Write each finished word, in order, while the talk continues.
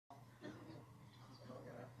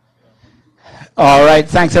All right,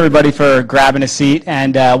 thanks everybody for grabbing a seat,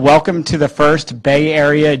 and welcome to the first Bay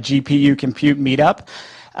Area GPU Compute Meetup.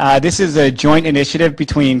 This is a joint initiative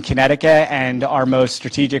between Kinetica and our most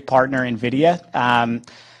strategic partner, NVIDIA.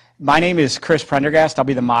 My name is Chris Prendergast. I'll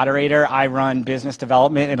be the moderator. I run business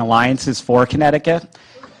development and alliances for Kinetica.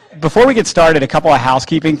 Before we get started, a couple of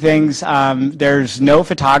housekeeping things. There's no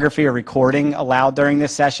photography or recording allowed during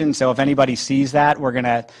this session, so if anybody sees that, we're going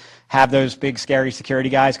to have those big scary security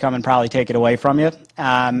guys come and probably take it away from you.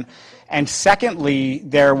 And secondly,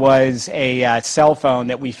 there was a cell phone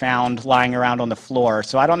that we found lying around on the floor.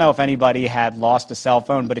 So I don't know if anybody had lost a cell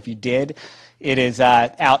phone, but if you did, it is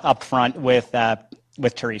out up front with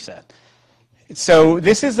Teresa. So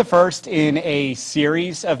this is the first in a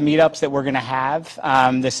series of meetups that we're going to have.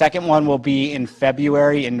 The second one will be in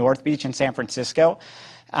February in North Beach in San Francisco.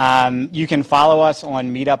 You can follow us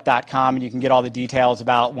on meetup.com and you can get all the details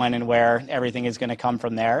about when and where everything is going to come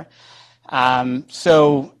from there.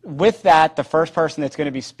 So with that, the first person that's going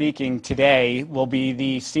to be speaking today will be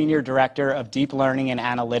the Senior Director of Deep Learning and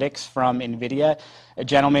Analytics from NVIDIA, a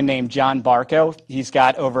gentleman named John Barco. He's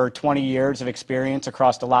got over 20 years of experience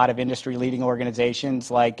across a lot of industry-leading organizations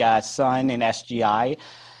like Sun and SGI.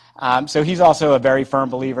 So he's also a very firm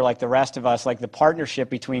believer, like the rest of us, like the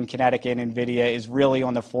partnership between Kinetica and NVIDIA is really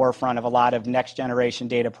on the forefront of a lot of next-generation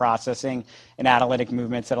data processing and analytic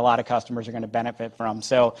movements that a lot of customers are going to benefit from.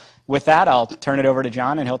 So with that, I'll turn it over to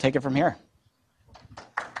John, and he'll take it from here.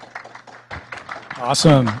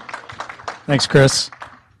 Awesome. Thanks, Chris.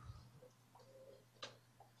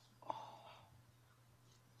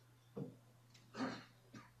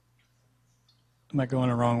 Am I going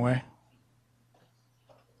the wrong way?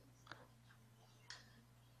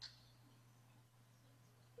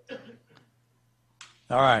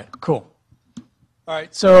 All right, cool. All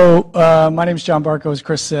right, so my name is John Barco, as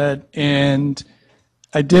Chris said, and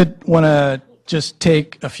I did want to just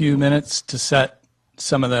take a few minutes to set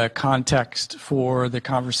some of the context for the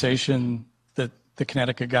conversation that the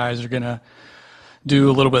Kinetica guys are going to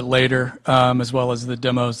do a little bit later, as well as the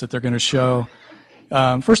demos that they're going to show.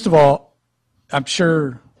 First of all, I'm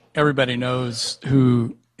sure everybody knows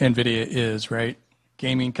who NVIDIA is, right?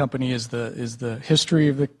 Gaming company is the history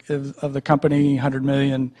of the company. 100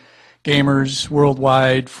 million gamers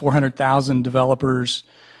worldwide, 400,000 developers.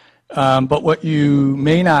 But what you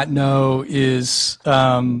may not know is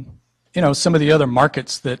some of the other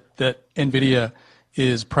markets that NVIDIA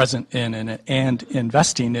is present in and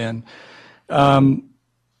investing in. And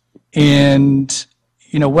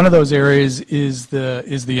one of those areas is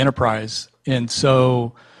the enterprise. And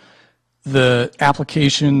so the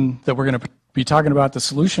application that we're going to be talking about, the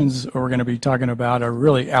solutions we're going to be talking about are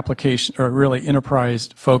really application or really enterprise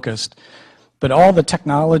focused, but all the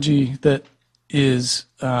technology that is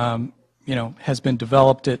has been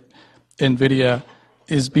developed at NVIDIA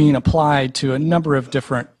is being applied to a number of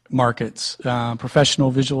different markets: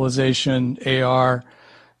 professional visualization, AR,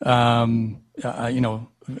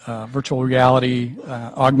 virtual reality,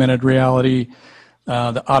 augmented reality.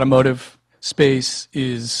 The automotive space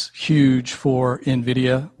is huge for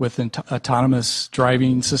NVIDIA with autonomous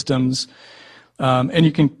driving systems. And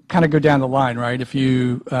you can kind of go down the line, right? If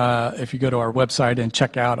you go to our website and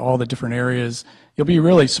check out all the different areas, you'll be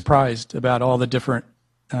really surprised about all the different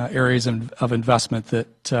areas of investment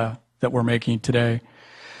that we're making today.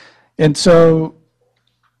 And so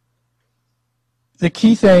the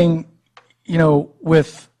key thing,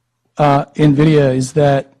 with NVIDIA is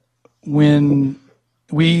that when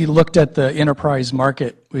we looked at the enterprise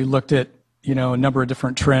market, we looked at, a number of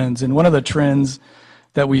different trends. And one of the trends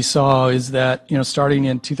that we saw is that, starting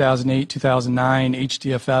in 2008, 2009,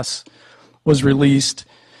 HDFS was released,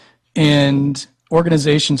 and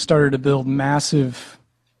organizations started to build massive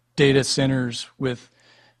data centers with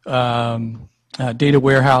data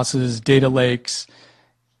warehouses, data lakes.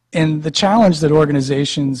 And the challenge that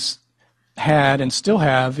organizations had and still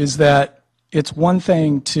have is that it's one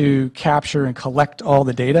thing to capture and collect all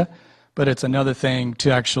the data, but it's another thing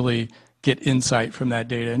to actually get insight from that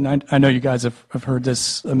data. And I know you guys have heard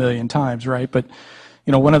this a million times, right? But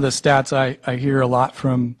one of the stats I hear a lot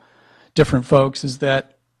from different folks is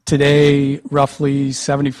that today, roughly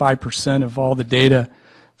 75% of all the data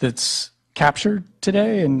that's captured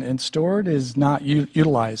today and stored is not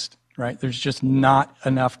utilized, right? There's just not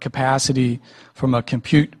enough capacity from a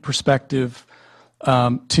compute perspective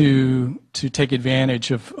to take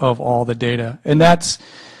advantage of all the data. And that's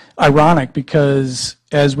ironic because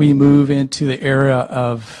as we move into the era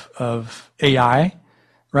of AI,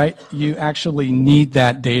 right, you actually need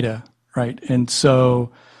that data, right? And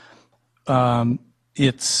so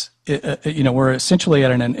it's we're essentially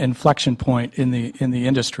at an inflection point in the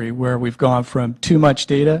industry where we've gone from too much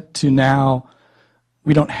data to now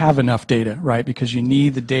we don't have enough data, right? Because you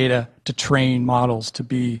need the data to train models to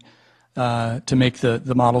be to make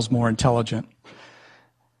the models more intelligent.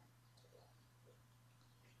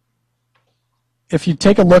 If you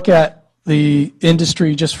take a look at the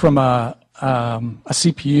industry just from a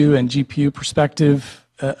CPU and GPU perspective,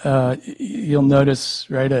 you'll notice,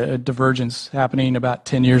 right, a divergence happening about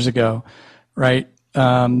 10 years ago, right?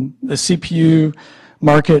 The CPU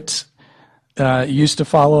market used to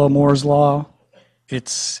follow Moore's law.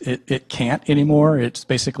 It can't anymore. It's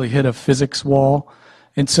basically hit a physics wall.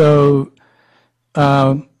 And so,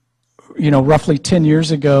 roughly 10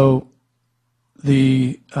 years ago,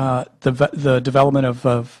 the development of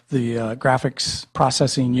the graphics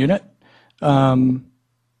processing unit,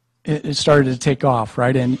 it started to take off,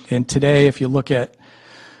 right? And today, if you look at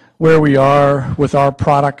where we are with our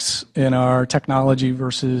products and our technology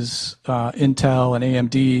versus Intel and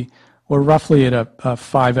AMD, we're roughly at a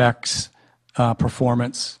 5x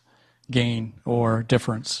performance gain or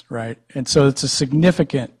difference, right? And so it's a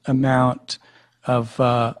significant amount of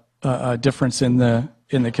a difference in the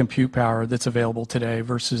compute power that's available today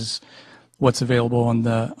versus what's available on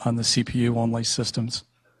the CPU only systems.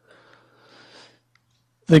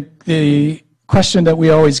 The question that we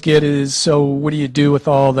always get is, so what do you do with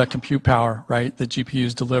all the compute power, right, that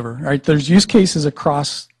GPUs deliver, right? There's use cases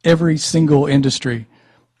across every single industry.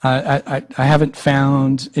 I haven't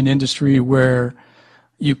found an industry where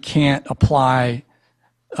you can't apply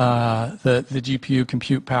the GPU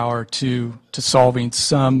compute power to solving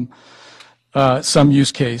some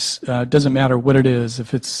use case. It doesn't matter what it is.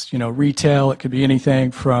 If it's retail, it could be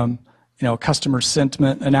anything from customer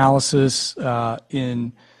sentiment analysis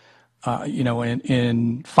in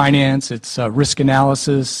finance. It's risk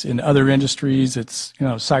analysis. In other industries, it's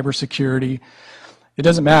cybersecurity. It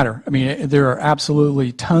doesn't matter. I mean, there are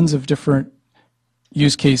absolutely tons of different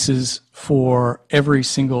use cases for every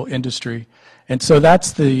single industry, and so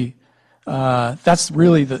that's really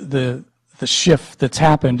the shift that's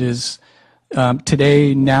happened. Is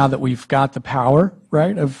today, now that we've got the power,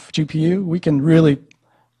 right, of GPU, we can really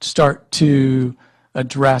start to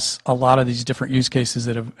address a lot of these different use cases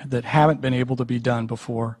that haven't been able to be done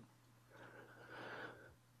before.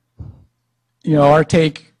 Our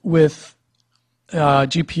take with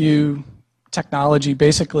GPU technology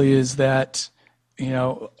basically is that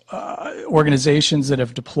organizations that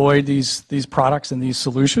have deployed these products and these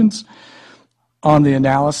solutions, on the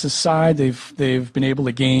analysis side, they've been able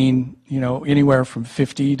to gain anywhere from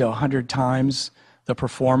 50 to 100 times the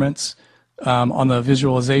performance. On the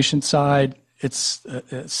visualization side, it's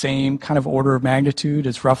the same kind of order of magnitude.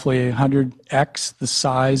 It's roughly 100x the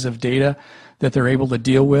size of data that they're able to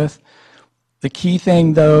deal with. The key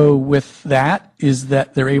thing, though, with that is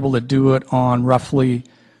that they're able to do it on roughly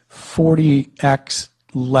 40x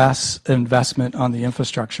less investment on the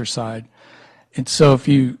infrastructure side. And so if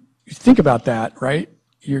you think about that, right,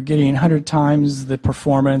 you're getting 100 times the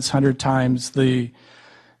performance, 100 times the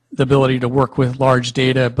ability to work with large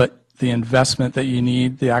data, but the investment that you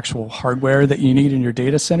need, the actual hardware that you need in your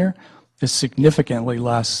data center, is significantly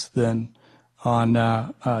less than on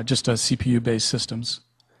just a CPU-based systems.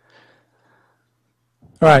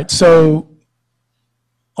 All right, so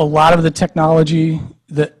a lot of the technology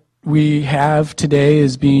that we have today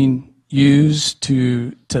is being used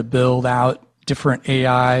to build out different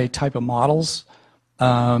AI type of models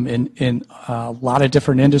in a lot of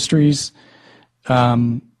different industries.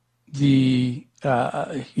 There's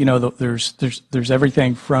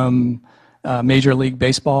everything from Major League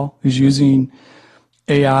Baseball, who's using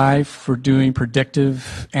AI for doing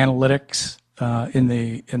predictive analytics in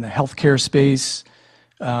the healthcare space.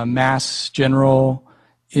 Mass General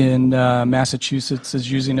in Massachusetts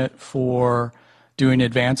is using it for doing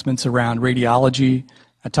advancements around radiology.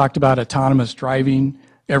 I talked about autonomous driving.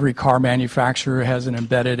 Every car manufacturer has an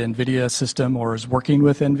embedded NVIDIA system or is working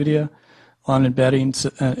with NVIDIA on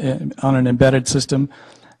an embedded system.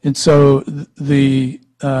 And so there's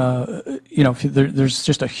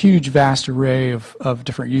just a huge, vast array of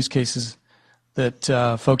different use cases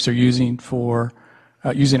that folks are using for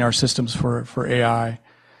using our systems for AI.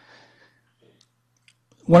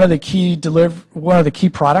 One of the key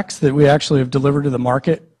products that we actually have delivered to the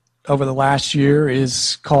market over the last year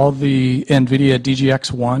is called the NVIDIA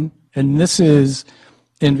DGX-1, and this is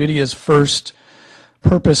NVIDIA's first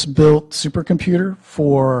purpose-built supercomputer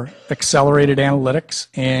for accelerated analytics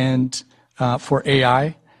and for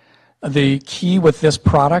AI. The key with this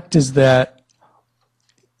product is that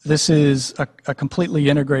this is a completely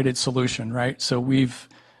integrated solution, right? So we've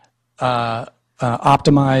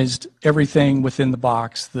optimized everything within the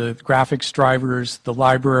box, the graphics drivers, the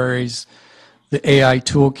libraries, the AI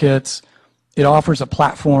toolkits. It offers a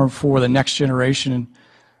platform for the next generation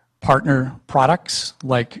partner products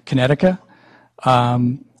like Kinetica.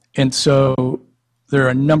 And so there are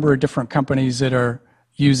a number of different companies that are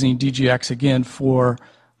using DGX again for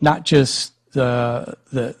not just the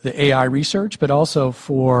AI research, but also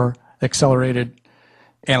for accelerated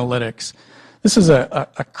analytics. This is a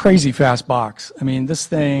crazy fast box. I mean, this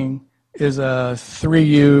thing is a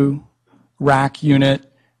 3U rack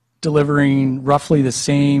unit delivering roughly the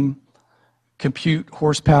same compute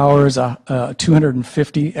horsepower as a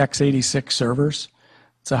 250 x86 servers.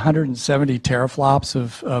 It's 170 teraflops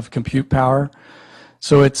of compute power.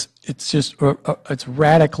 So it's just it's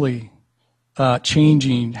radically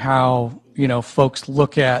changing how folks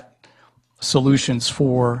look at solutions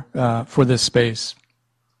for this space.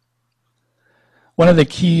 One of the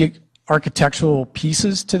key architectural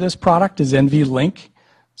pieces to this product is NVLink.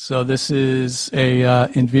 So this is a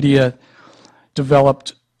NVIDIA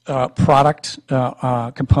developed product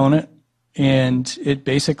component, and it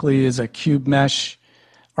basically is a cube mesh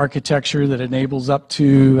architecture that enables up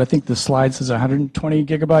to, I think the slide says 120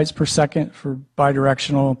 gigabytes per second for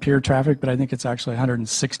bidirectional peer traffic, but I think it's actually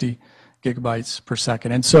 160 gigabytes per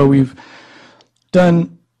second. And so we've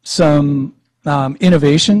done some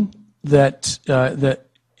innovation that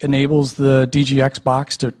enables the DGX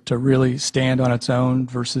box to really stand on its own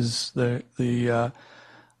versus the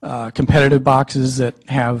competitive boxes that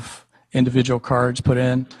have individual cards put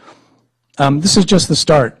in. This is just the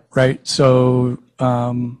start, right? So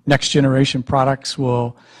next generation products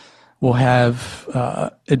will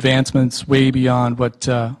have advancements way beyond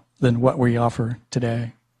than what we offer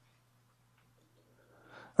today.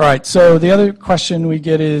 All right, so the other question we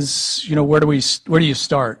get is, where do you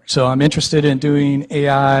start? So I'm interested in doing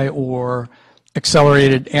AI or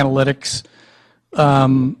accelerated analytics.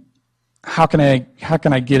 How can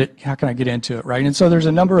I get into it, right? And so there's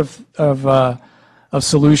a number of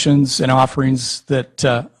solutions and offerings that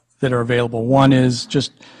are available. One is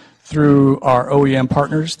just through our OEM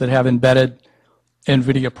partners that have embedded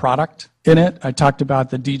NVIDIA product in it. I talked about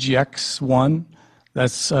the DGX1.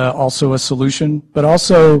 That's also a solution, but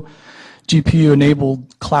also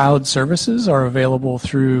GPU-enabled cloud services are available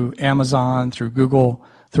through Amazon, through Google,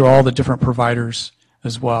 through all the different providers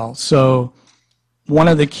as well. So one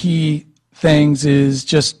of the key things is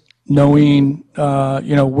just knowing,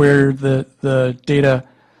 where the data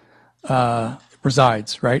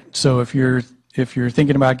resides, right? So if you're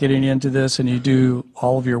thinking about getting into this and you do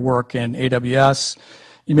all of your work in AWS,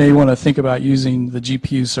 you may want to think about using the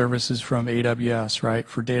GPU services from AWS, right,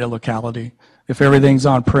 for data locality. If everything's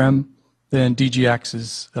on-prem, then DGX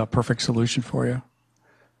is a perfect solution for you.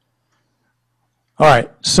 All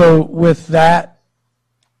right, so with that,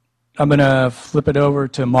 I'm going to flip it over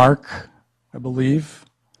to Mark, I believe,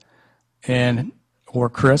 or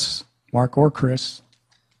Chris. Mark or Chris.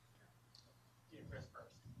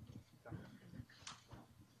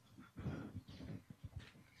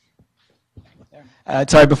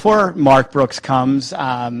 Sorry, before Mark Brooks comes,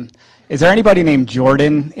 is there anybody named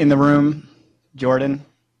Jordan in the room? Jordan?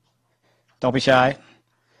 Don't be shy.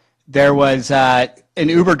 There was an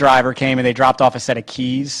Uber driver came and they dropped off a set of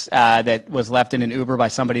keys that was left in an Uber by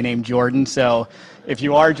somebody named Jordan. So if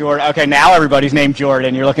you are Jordan, okay, now everybody's named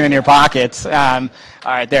Jordan. You're looking in your pockets. All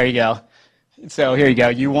right, there you go. So here you go.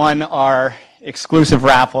 You won our exclusive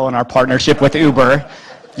raffle and our partnership with Uber.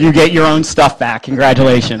 You get your own stuff back.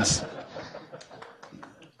 Congratulations.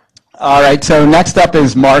 All right, so next up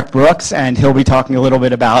is Mark Brooks, and he'll be talking a little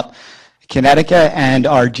bit about Kinetica and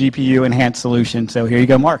our GPU enhanced solution. So here you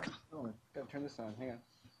go, Mark. Oh, gotta turn this on. Hang on.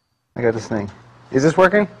 I got this thing. Is this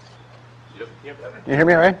working? Yep. You hear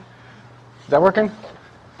me all right? Is that working?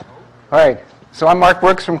 All right. So I'm Mark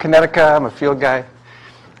Brooks from Kinetica. I'm a field guy.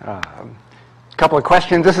 A couple of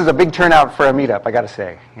questions. This is a big turnout for a meetup, I got to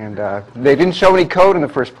say. And they didn't show any code in the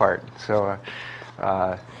first part. So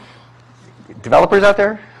developers out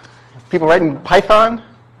there? People writing Python?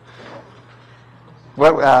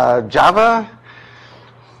 What, Java?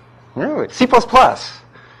 Really? C++?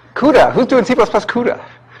 CUDA? Who's doing C++ CUDA?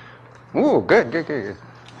 Ooh, good.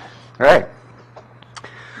 All right.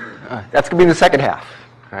 That's going to be in the second half.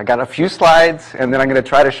 I got a few slides, and then I'm going to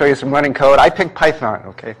try to show you some running code. I picked Python,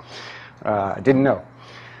 okay? I didn't know.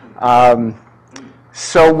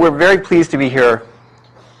 So we're very pleased to be here,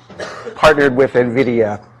 partnered with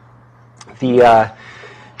NVIDIA.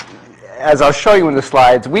 As I'll show you in the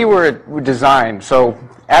slides, we were designed, so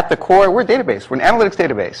at the core, we're a database. We're an analytics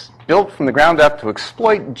database, built from the ground up to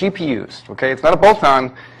exploit GPUs, okay? It's not a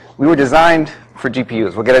bolt-on. We were designed for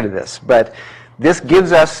GPUs. We'll get into this. But This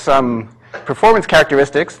gives us some performance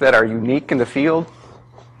characteristics that are unique in the field.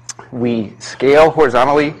 We scale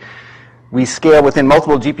horizontally. We scale within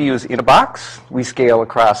multiple GPUs in a box. We scale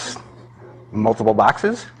across multiple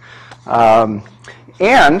boxes.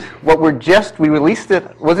 And what we released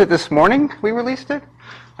it, was it this morning we released it?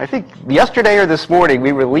 I think yesterday or this morning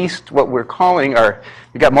we released what we're calling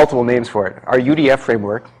we got multiple names for it, our UDF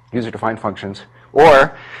framework, user-defined functions,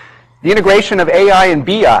 or the integration of AI and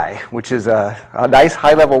BI, which is a nice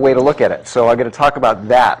high-level way to look at it. So I'm going to talk about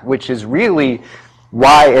that, which is really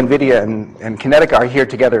why NVIDIA and Kinetica are here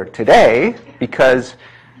together today, because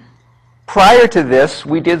prior to this,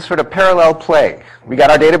 we did sort of parallel play. We got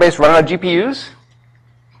our database running on GPUs.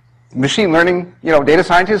 Machine learning, data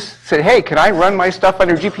scientists said, hey, can I run my stuff on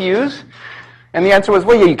your GPUs? And the answer was,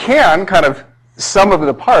 well, yeah, you can, kind of some of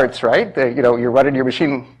the parts, right? You're running your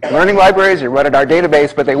machine learning libraries, you're running our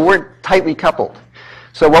database, but they weren't tightly coupled.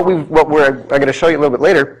 So I'm going to show you a little bit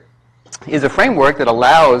later is a framework that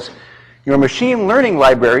allows your machine learning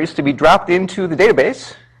libraries to be dropped into the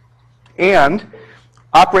database and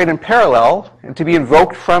operate in parallel and to be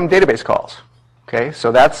invoked from database calls. Okay,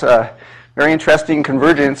 so that's a very interesting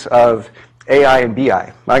convergence of AI and BI. Now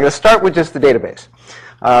I'm going to start with just the database.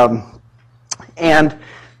 And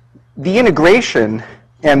the integration,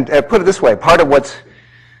 and put it this way, part of what's,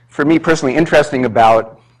 for me personally, interesting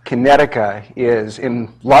about Kinetica is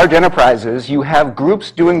in large enterprises, you have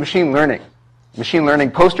groups doing machine learning. Machine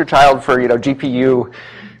learning poster child for GPU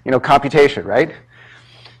computation, right?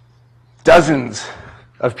 Dozens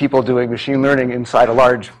of people doing machine learning inside a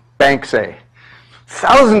large bank, say.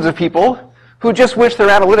 Thousands of people who just wish their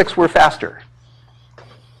analytics were faster,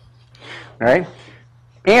 right?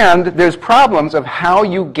 And there's problems of how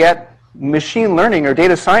you get machine learning or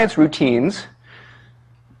data science routines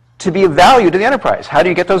to be of value to the enterprise. How do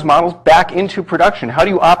you get those models back into production? How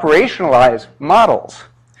do you operationalize models?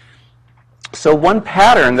 So one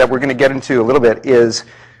pattern that we're going to get into a little bit is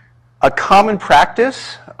a common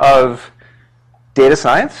practice of data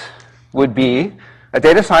science would be a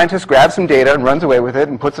data scientist grabs some data and runs away with it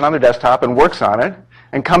and puts it on their desktop and works on it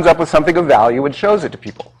and comes up with something of value and shows it to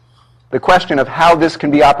people. The question of how this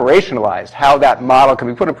can be operationalized, how that model can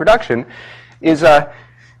be put in production, is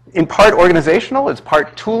in part organizational, it's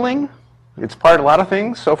part tooling, it's part a lot of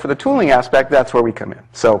things. So for the tooling aspect, that's where we come in.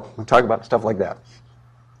 So we'll talk about stuff like that.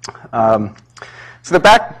 So the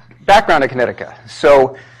background of Kinetica.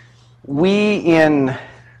 So we, in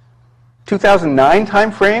 2009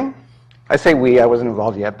 timeframe, I say we, I wasn't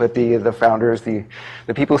involved yet, but the founders, the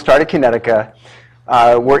people who started Kinetica,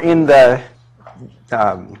 were in the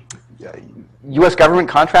U.S. government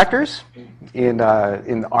contractors in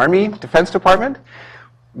the Army Defense Department,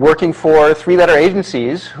 working for three-letter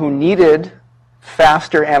agencies who needed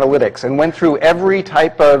faster analytics and went through every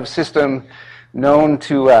type of system known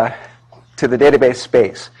to the database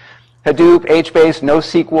space. Hadoop, HBase,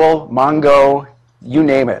 NoSQL, Mongo, you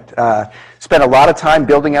name it. Spent a lot of time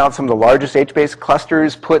building out some of the largest HBase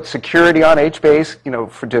clusters, put security on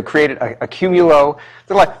HBase, to create a cumulo.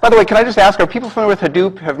 By the way, can I just ask, are people familiar with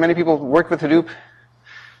Hadoop? Have many people worked with Hadoop?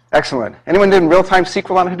 Excellent. Anyone doing real-time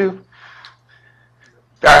SQL on Hadoop?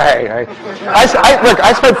 All right. Look,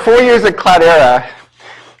 I spent 4 years at Cloudera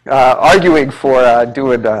arguing for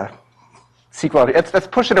doing SQL. That's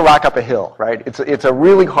pushing a rock up a hill, right? It's a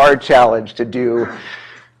really hard challenge to do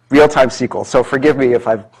real-time SQL. So forgive me if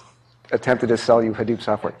I've attempted to sell you Hadoop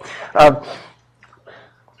software.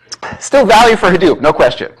 Still value for Hadoop, no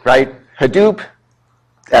question, right? Hadoop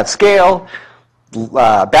at scale,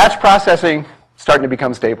 batch processing, starting to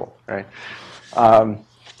become stable, right?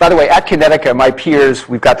 By the way, at Kinetica, my peers,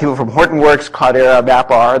 we've got people from Hortonworks, Cloudera,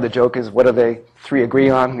 MapR. The joke is, what do they three agree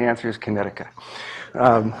on? The answer is Kinetica.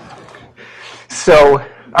 All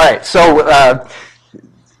right, so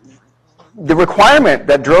the requirement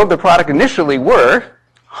that drove the product initially were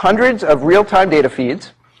hundreds of real-time data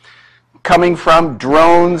feeds coming from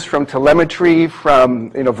drones, from telemetry, from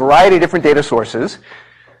a variety of different data sources.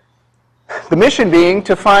 The mission being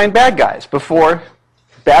to find bad guys before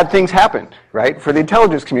bad things happened, right, for the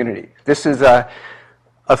intelligence community. This is a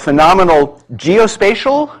phenomenal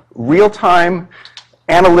geospatial, real-time,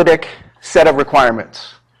 analytic set of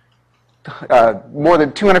requirements. More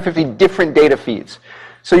than 250 different data feeds.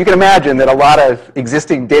 So you can imagine that a lot of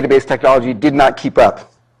existing database technology did not keep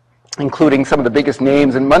up, including some of the biggest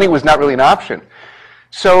names, and money was not really an option.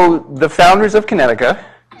 So the founders of Kinetica,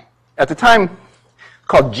 at the time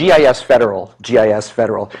called GIS Federal.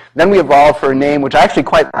 Then we evolved for a name which I actually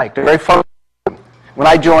quite liked, very fun. When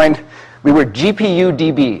I joined, we were GPU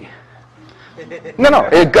DB. No,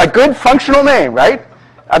 a good functional name, right?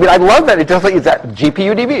 I mean, I love that. It does like it's that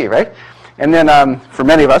GPU DB, right? And then for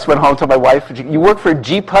many of us, went home to my wife, you work for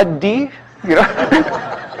GPUD-D? You know?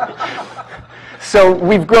 So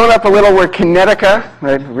we've grown up a little. We're Kinetica,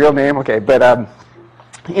 right? Real name, okay. But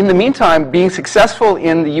in the meantime, being successful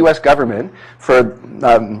in the US government for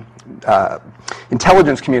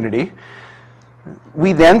intelligence community,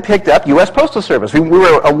 we then picked up US Postal Service. We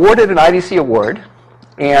were awarded an IDC award,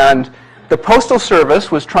 and the Postal Service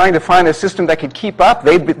was trying to find a system that could keep up.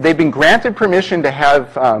 They'd been granted permission to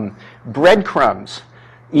have breadcrumbs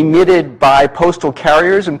emitted by postal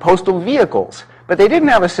carriers and postal vehicles, but they didn't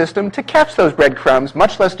have a system to catch those breadcrumbs,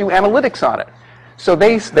 much less do analytics on it. So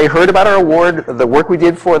they heard about our award, the work we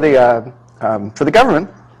did for the government,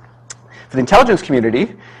 for the intelligence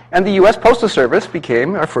community, and the US Postal Service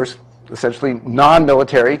became our first essentially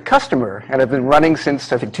non-military customer, and have been running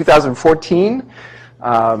since, I think, 2014.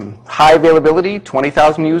 High availability,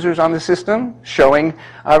 20,000 users on the system, showing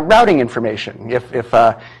routing information.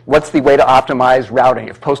 What's the way to optimize routing?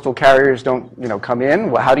 If postal carriers don't, come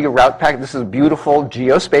in, well, how do you route packets? This is beautiful,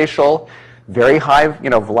 geospatial, very high,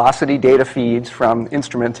 velocity data feeds from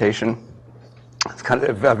instrumentation. It's kind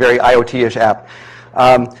of a very IoT-ish app.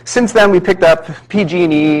 Since then, we picked up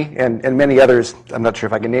PG&E and many others. I'm not sure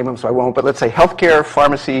if I can name them, so I won't. But let's say healthcare,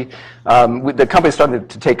 pharmacy. The company started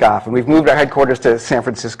to take off, and we've moved our headquarters to San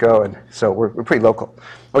Francisco, and so we're pretty local.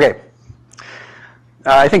 Okay.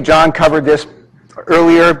 I think John covered this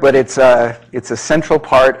earlier, but it's a central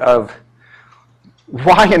part of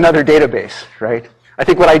why another database, right? I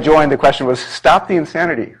think when I joined, the question was, stop the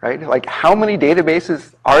insanity, right? Like, how many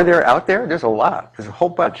databases are there out there? There's a lot. There's a whole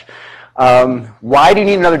bunch. Why do you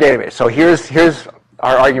need another database? So here's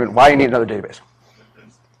our argument why you need another database.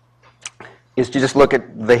 Is to just look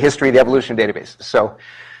at the history, the evolution of databases. So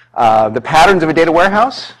the patterns of a data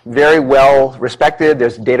warehouse, very well respected.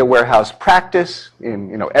 There's data warehouse practice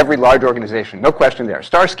in every large organization. No question there.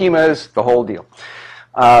 Star schemas, the whole deal.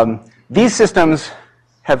 These systems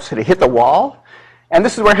have sort of hit the wall. And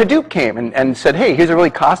this is where Hadoop came and said, hey, here's a really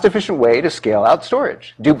cost-efficient way to scale out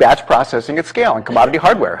storage. Do batch processing at scale and commodity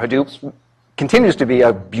hardware. Hadoop continues to be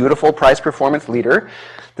a beautiful price-performance leader.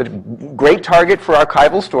 The great target for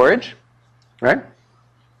archival storage, right?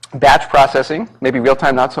 Batch processing, maybe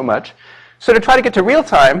real-time not so much. So to try to get to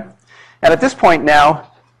real-time, and at this point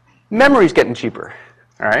now, memory's getting cheaper,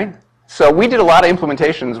 all right? So we did a lot of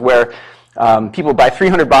implementations where people buy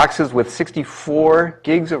 300 boxes with 64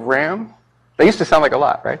 gigs of RAM. They used to sound like a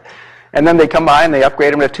lot, right? And then they come by and they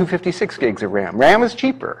upgrade them to 256 gigs of RAM. RAM is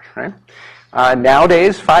cheaper, right?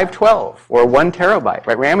 Nowadays, 512 or 1 terabyte,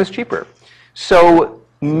 right? RAM is cheaper. So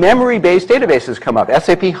memory-based databases come up.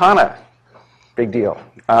 SAP HANA, big deal.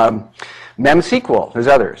 MemSQL, there's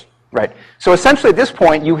others, right? So essentially at this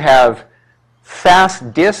point, you have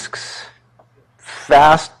fast disks,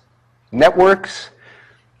 fast networks,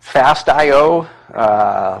 fast I/O,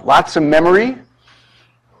 lots of memory.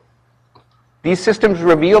 These systems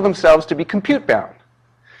reveal themselves to be compute-bound,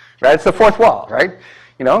 right? It's the fourth wall, right?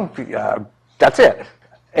 That's it.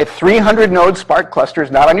 A 300-node Spark cluster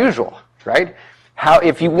is not unusual, right?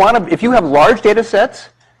 If you have large data sets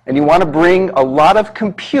and you want to bring a lot of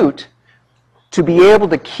compute to be able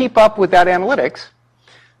to keep up with that analytics,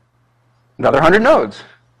 another 100 nodes,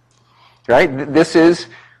 right? This is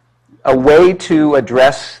a way to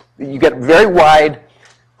address. You get very wide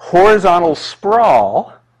horizontal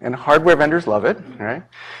sprawl. And hardware vendors love it, right?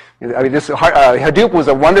 I mean, Hadoop was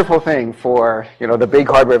a wonderful thing for the big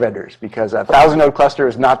hardware vendors because a 1,000-node cluster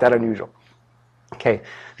is not that unusual. Okay,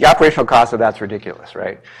 the operational cost of that's ridiculous,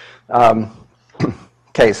 right?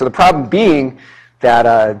 Okay, so the problem being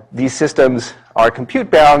that these systems are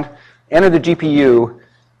compute-bound. Enter the GPU.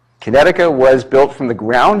 Kinetica was built from the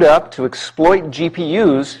ground up to exploit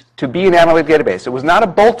GPUs to be an analytic database. It was not a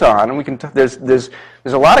bolt-on, and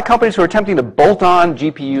there's a lot of companies who are attempting to bolt on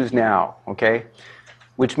GPUs now, okay?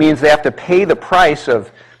 Which means they have to pay the price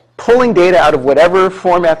of pulling data out of whatever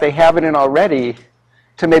format they have it in already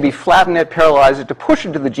to maybe flatten it, parallelize it, to push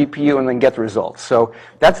it to the GPU and then get the results. So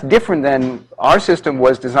that's different than our system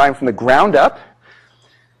was designed from the ground up,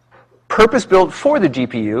 purpose-built for the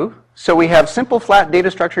GPU. So we have simple flat data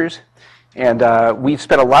structures, and we've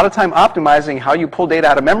spent a lot of time optimizing how you pull data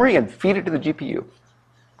out of memory and feed it to the GPU.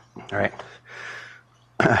 All right.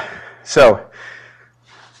 So,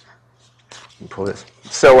 let me pull this.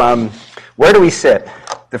 So where do we sit?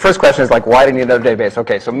 The first question is like, why do you need another database?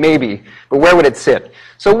 Okay, so maybe, but where would it sit?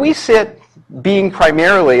 So we sit being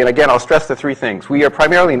primarily, and again, I'll stress the three things. We are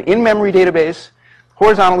primarily an in-memory database,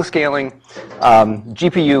 horizontally scaling,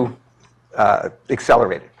 GPU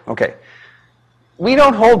accelerated. Okay. We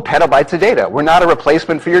don't hold petabytes of data. We're not a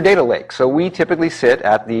replacement for your data lake. So we typically sit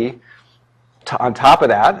at on top of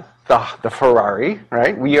that, the Ferrari,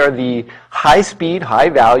 right? We are the high-speed,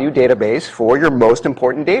 high-value database for your most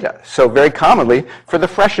important data. So very commonly, for the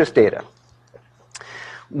freshest data.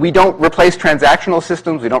 We don't replace transactional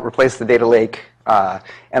systems. We don't replace the data lake.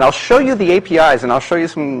 And I'll show you the APIs, and I'll show you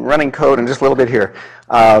some running code in just a little bit here.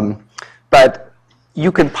 But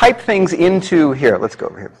you can pipe things into here. Let's go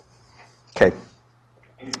over here. Okay.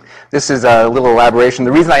 This is a little elaboration.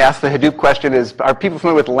 The reason I asked the Hadoop question is, are people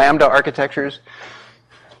familiar with Lambda architectures?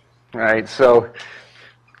 All right, so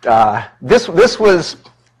this was,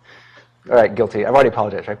 all right, guilty. I've already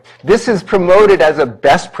apologized, right? This is promoted as a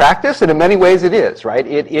best practice, and in many ways it is, right?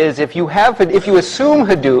 It is, if you assume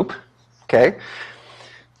Hadoop, okay,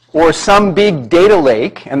 or some big data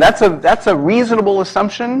lake, and that's a reasonable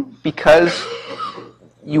assumption because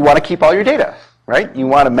you want to keep all your data, right? You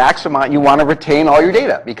want to maximize, you want to retain all your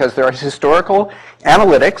data because there are historical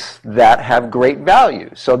analytics that have great value.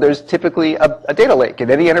 So there's typically a data lake.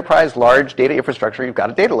 In any enterprise, large data infrastructure, you've got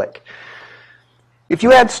a data lake. If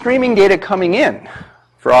you had streaming data coming in,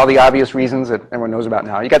 for all the obvious reasons that everyone knows about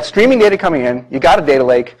now, you got streaming data coming in, you got a data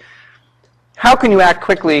lake, how can you act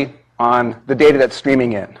quickly on the data that's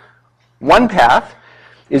streaming in? One path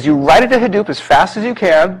is you write it to Hadoop as fast as you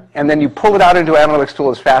can, and then you pull it out into an analytics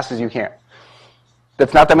tool as fast as you can.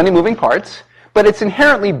 That's not that many moving parts, but it's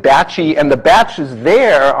inherently batchy, and the batches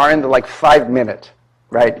there are in the 5-minute,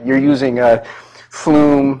 right? You're using a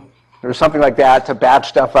Flume or something like that to batch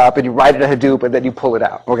stuff up, and you write it to Hadoop, and then you pull it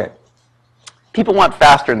out. Okay. People want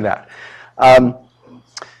faster than that.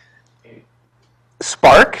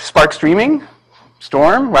 Spark streaming,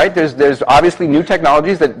 Storm, right? There's obviously new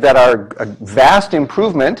technologies that are a vast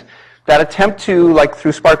improvement that attempt to,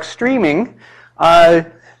 through Spark streaming,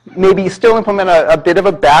 maybe still implement a bit of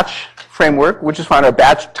a batch framework, which is fine, a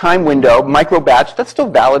batch time window, micro batch. That's still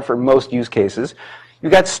valid for most use cases. You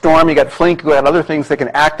got Storm, you got Flink, you got other things that can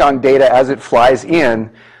act on data as it flies in.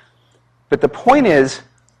 But the point is,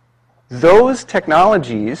 those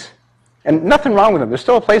technologies, and nothing wrong with them, there's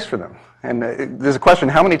still a place for them. And there's a question,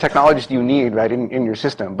 how many technologies do you need, right, in your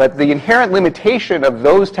system? But the inherent limitation of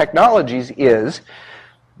those technologies is,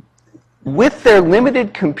 with their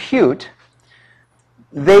limited compute,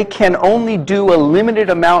 they can only do a limited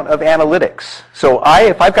amount of analytics. So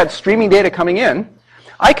if I've got streaming data coming in,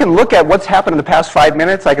 I can look at what's happened in the past 5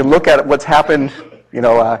 minutes. I can look at what's happened,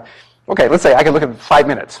 okay, let's say I can look at 5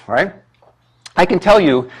 minutes, right? I can tell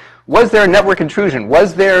you, was there a network intrusion?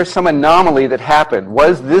 Was there some anomaly that happened?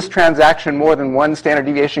 Was this transaction more than one standard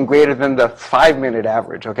deviation greater than the 5-minute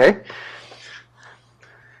average, okay?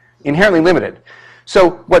 Inherently limited.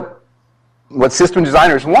 So what system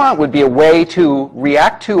designers want would be a way to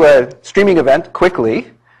react to a streaming event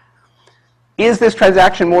quickly. Is this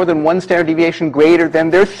transaction more than one standard deviation greater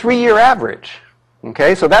than their 3-year average?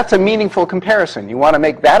 Okay, so that's a meaningful comparison. You want to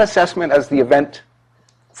make that assessment as the event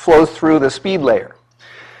flows through the speed layer.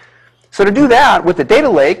 So to do that with the data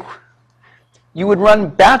lake, you would run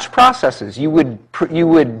batch processes. You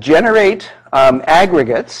would generate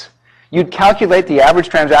aggregates. You'd calculate the average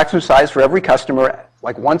transaction size for every customer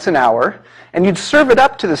once an hour, and you'd serve it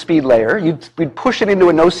up to the speed layer. You'd push it into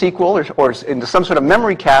a NoSQL or into some sort of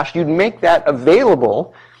memory cache. You'd make that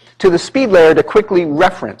available to the speed layer to quickly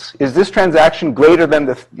reference. Is this transaction greater than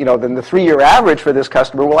the 3-year average for this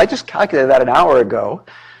customer? Well, I just calculated that an hour ago.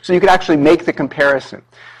 So you could actually make the comparison.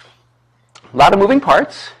 A lot of moving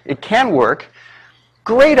parts. It can work.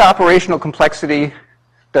 Great operational complexity.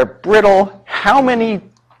 They're brittle. How many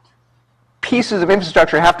pieces of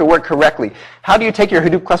infrastructure have to work correctly? How do you take your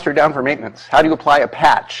Hadoop cluster down for maintenance? How do you apply a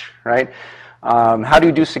patch, right? How do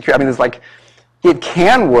you do security? I mean, it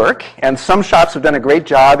can work, and some shops have done a great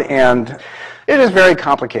job, and it is very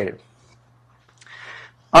complicated.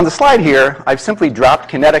 On the slide here, I've simply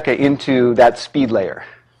dropped Kinetica into that speed layer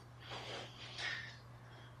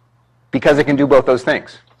because it can do both those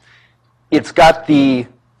things. It's got the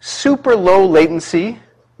super low latency,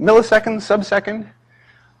 millisecond, sub-second,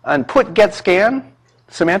 and put, get, scan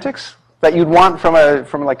semantics that you'd want from a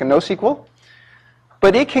NoSQL.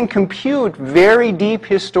 But it can compute very deep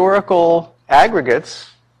historical aggregates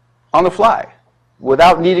on the fly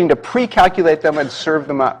without needing to pre-calculate them and serve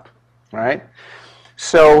them up, right?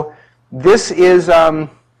 So this is a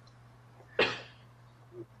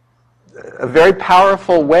very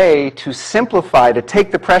powerful way to simplify, to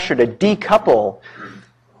take the pressure, to decouple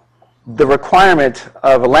the requirement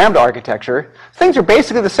of a Lambda architecture. Things are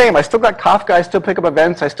basically the same. I still got Kafka, I still pick up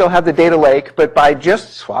events, I still have the data lake, but by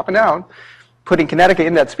just swapping out, putting Kinetica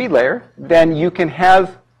in that speed layer, then you can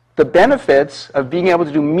have the benefits of being able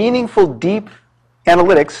to do meaningful, deep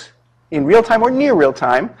analytics in real time or near real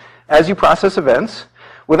time as you process events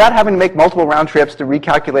without having to make multiple round trips to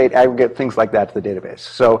recalculate, aggregate, things like that to the database.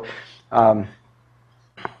 So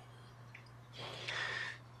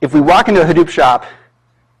if we walk into a Hadoop shop,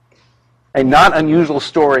 a not unusual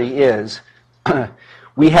story is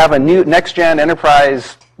we have a new next-gen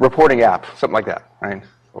enterprise reporting app, something like that, right?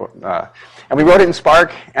 And we wrote it in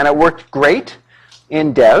Spark, and it worked great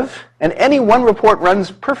in dev, and any one report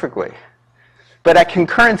runs perfectly. But at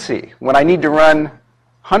concurrency, when I need to run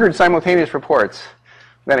 100 simultaneous reports,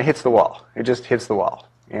 then it hits the wall. It just hits the wall.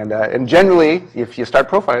 And generally, if you start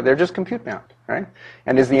profiling, they're just compute bound, right?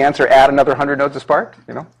 And is the answer add another 100 nodes of Spark?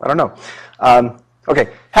 You know, I don't know.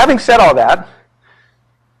 Okay, having said all that,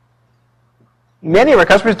 many of our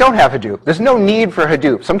customers don't have Hadoop. There's no need for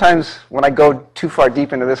Hadoop. Sometimes when I go too far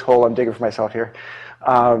deep into this hole, I'm digging for myself here.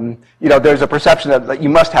 You know, there's a perception that you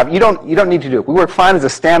must have. You don't need to do it. We work fine as a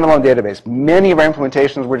standalone database. Many of our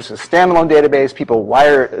implementations were just a standalone database. People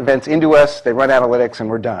wire events into us, they run analytics, and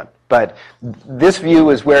we're done. But this view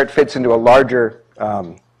is where it fits into a larger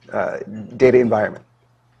data environment.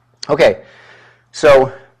 Okay,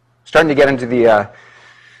 so starting to get into the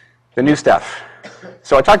new stuff.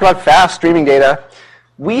 So I talked about fast streaming data.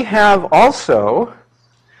 We have also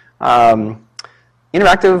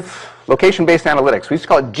interactive location-based analytics. We used to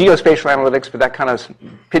call it geospatial analytics, but that kind of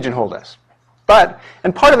pigeonholed us.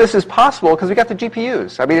 And part of this is possible because we got the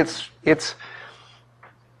GPUs. I mean, it's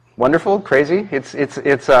wonderful, crazy. It's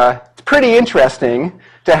pretty interesting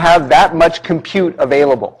to have that much compute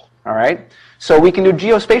available. All right. So we can do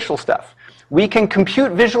geospatial stuff. We can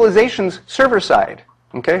compute visualizations server side.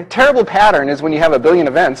 Okay. Terrible pattern is when you have 1 billion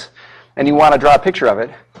events and you want to draw a picture of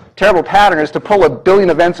it. Terrible pattern is to pull 1 billion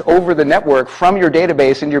events over the network from your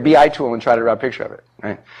database into your BI tool and try to draw a picture of it.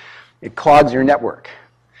 Right? It clogs your network.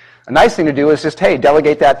 A nice thing to do is just, hey,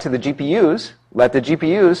 delegate that to the GPUs. Let the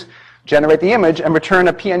GPUs generate the image and return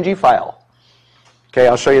a PNG file. Okay,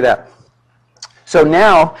 I'll show you that. So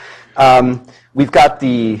now we've got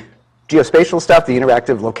the geospatial stuff, the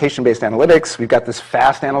interactive location-based analytics. We've got this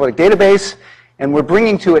fast analytic database, and we're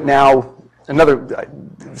bringing to it now another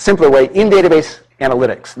simpler way, in-database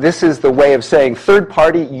analytics. This is the way of saying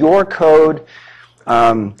third-party, your code,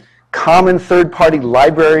 common third-party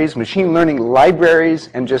libraries, machine learning libraries,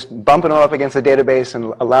 and just bumping them up against the database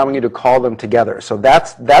and allowing you to call them together. So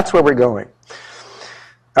that's where we're going.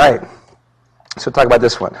 All right, so talk about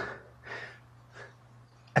this one.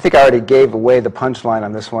 I think I already gave away the punchline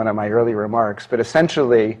on this one in my early remarks, but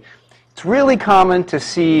essentially, it's really common to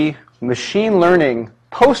see machine learning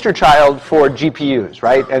poster child for GPUs,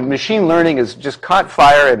 right? And machine learning has just caught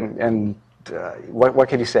fire, and what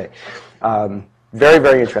can you say? Very,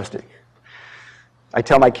 very interesting. I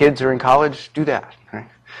tell my kids who are in college, do that. Right?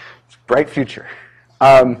 It's a bright future.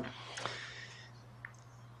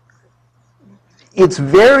 It's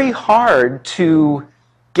very hard to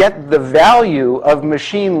get the value of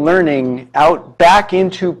machine learning out back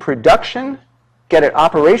into production, get it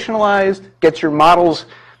operationalized, get your models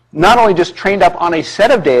not only just trained up on a set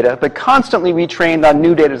of data, but constantly retrained on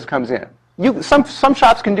new data that comes in. Some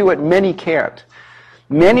shops can do it, many can't.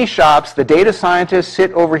 Many shops, the data scientists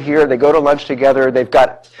sit over here, they go to lunch together, they've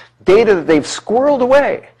got data that they've squirreled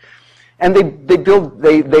away, and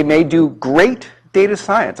they may do great data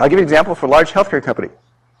science. I'll give you an example for a large healthcare company.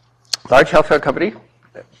 Large healthcare company,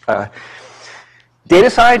 data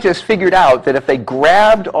scientists figured out that if they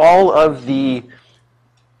grabbed all of the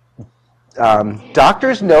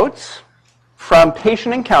doctor's notes from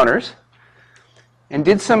patient encounters and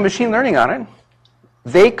did some machine learning on it,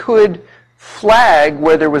 they could flag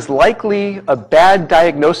where there was likely a bad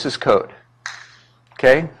diagnosis code.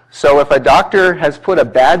 Okay? So if a doctor has put a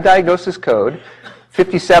bad diagnosis code,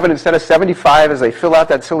 57 instead of 75 as they fill out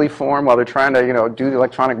that silly form while they're trying to, do the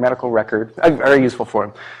electronic medical record, very useful for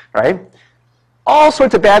them, right? All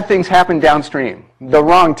sorts of bad things happen downstream. The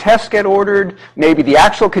wrong tests get ordered, maybe the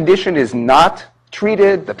actual condition is not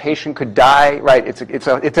treated, the patient could die, right? It's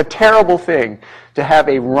a terrible thing to have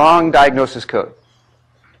a wrong diagnosis code.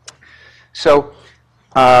 So,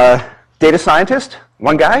 data scientist,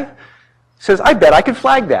 one guy, says, I bet I could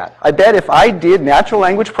flag that. I bet if I did natural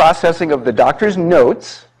language processing of the doctor's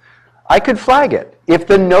notes, I could flag it. If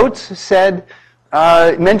the notes said,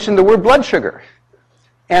 mentioned the word blood sugar,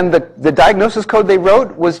 and the diagnosis code they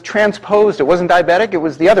wrote was transposed, it wasn't diabetic, it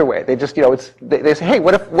was the other way. They just, they say, hey,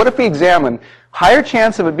 what if we examine higher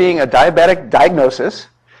chance of it being a diabetic diagnosis?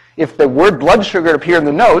 If the word blood sugar appear in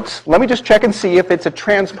the notes, let me just check and see if it's a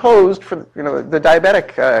transposed for the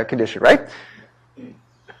diabetic condition, right?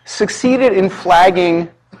 Succeeded in flagging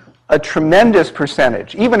a tremendous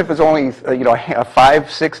percentage, even if it's only a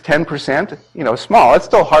 5, 6, 10%, small. It's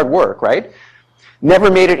still hard work, right?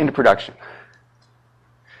 Never made it into production.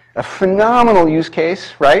 A phenomenal use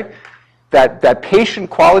case, right? That patient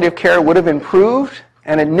quality of care would have improved,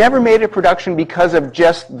 and it never made it production because of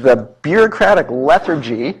just the bureaucratic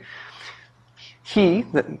lethargy. He,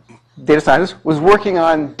 the data scientist, was working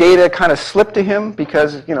on data kind of slipped to him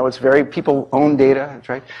because, you know, it's very, people own data, that's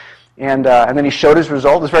right. And then he showed his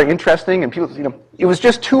result. It was very interesting, and people, you know, it was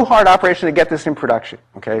just too hard operation to get this in production,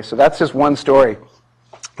 okay? So that's just one story.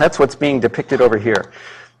 That's what's being depicted over here,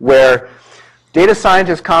 where data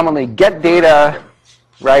scientists commonly get data,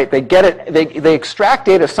 right? They get it, they extract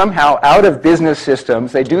data somehow out of business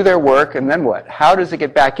systems, they do their work, and then what? How does it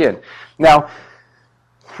get back in? Now,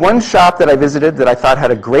 one shop that I visited that I thought had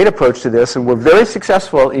a great approach to this and were very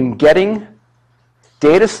successful in getting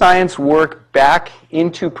data science work back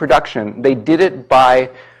into production, they did it by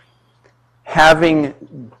having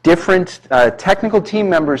different technical team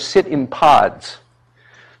members sit in pods.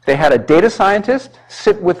 They had a data scientist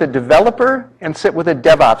sit with a developer and sit with a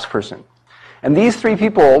DevOps person. And these three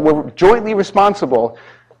people were jointly responsible.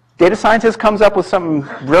 Data scientist comes up with something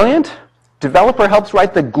brilliant. Developer helps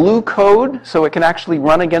write the glue code so it can actually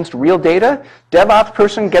run against real data. DevOps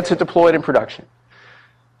person gets it deployed in production.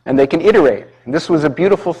 And they can iterate. And this was a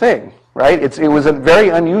beautiful thing, right? It was very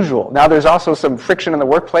unusual. Now there's also some friction in the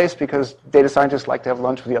workplace because data scientists like to have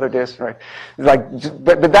lunch with the other data, right?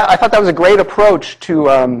 But I thought that was a great approach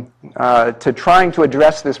to trying to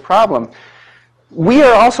address this problem. We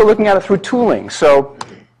are also looking at it through tooling. So,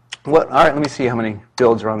 all right, let me see how many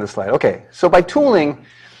builds are on this slide. Okay, so by tooling,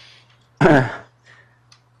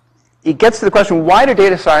 it gets to the question, why do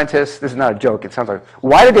data scientists, this is not a joke, it sounds like,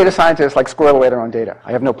 why do data scientists like squirrel away their own data?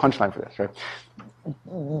 I have no punchline for this,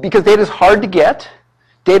 right? Because data is hard to get.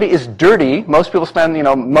 Data is dirty. Most people spend, you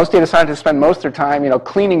know, most data scientists spend most of their time, you know,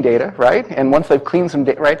 cleaning data, right? And once they've cleaned some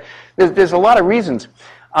data, right? There's a lot of reasons.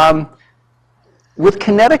 With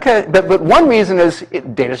Kinetica, but one reason is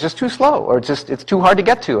data is just too slow, or it's too hard to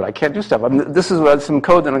get to. I can't do stuff. This is some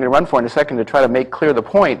code that I'm going to run for in a second to try to make clear the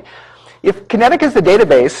point. If Kinetica is the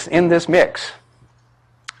database in this mix,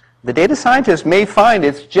 the data scientists may find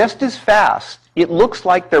it's just as fast. It looks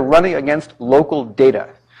like they're running against local data.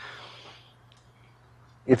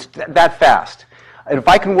 It's that fast. And if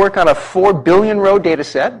I can work on a 4 billion row data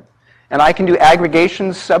set, and I can do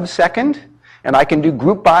aggregations sub-second, and I can do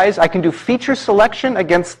group buys, I can do feature selection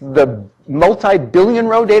against the multi-billion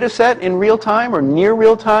row data set in real time or near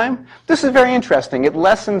real time. This is very interesting. It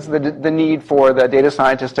lessens the need for the data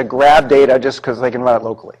scientist to grab data just because they can run it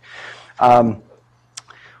locally.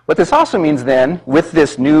 What this also means then, with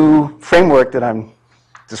this new framework that I'm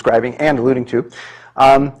describing and alluding to,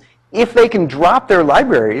 if they can drop their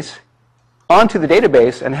libraries onto the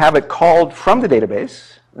database and have it called from the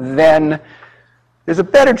database, then there's a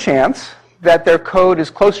better chance that their code is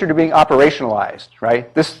closer to being operationalized,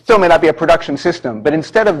 right? This still may not be a production system, but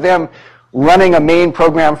instead of them running a main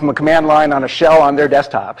program from a command line on a shell on their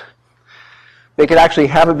desktop, they could actually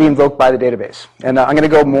have it be invoked by the database. And I'm going to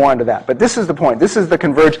go more into that. But this is the point. This is the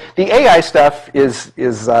converge. The AI stuff is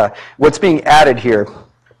what's being added here.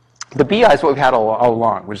 The BI is what we've had all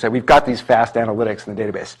along, which is that we've got these fast analytics in the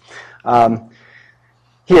database.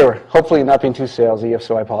 Here, hopefully not being too salesy, if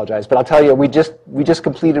so I apologize, but I'll tell you, we just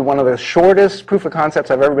completed one of the shortest proof of concepts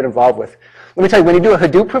I've ever been involved with. Let me tell you, when you do a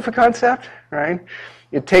Hadoop proof of concept, right,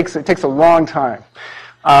 it takes a long time.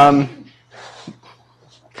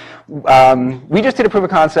 We just did a proof of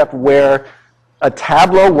concept where a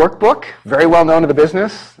Tableau workbook, very well known to the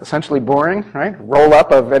business, essentially boring, right, roll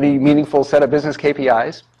up of any meaningful set of business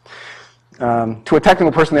KPIs. To a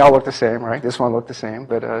technical person, they all look the same, right? This one looked the same,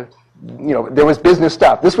 but you know, there was business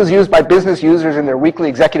stuff. This was used by business users in their weekly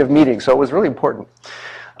executive meetings, so it was really important.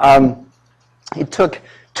 It took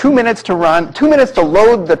 2 minutes to run, 2 minutes to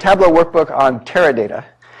load the Tableau workbook on Teradata,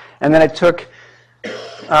 and then it took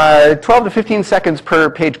 12 to 15 seconds per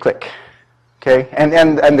page click. Okay,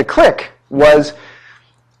 and the click was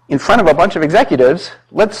in front of a bunch of executives.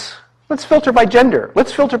 Let's filter by gender.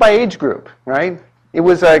 Let's filter by age group. Right? It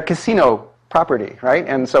was a casino property, right?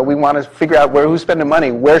 And so we want to figure out who's spending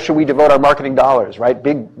money, where should we devote our marketing dollars, right?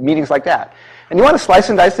 Big meetings like that. And you want to slice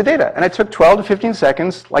and dice the data. And it took 12 to 15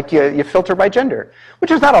 seconds, like you filter by gender,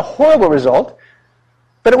 which is not a horrible result,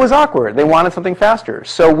 but it was awkward. They wanted something faster.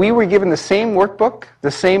 So we were given the same workbook,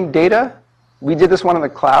 the same data. We did this one in the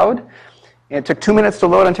cloud. And it took 2 minutes to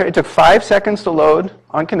load on Teradata. It took 5 seconds to load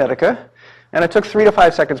on Kinetica. And it took 3 to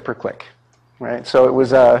 5 seconds per click, right? So it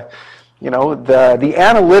was, you know, the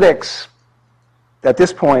analytics at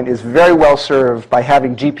this point is very well served by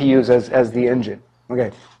having GPUs as the engine.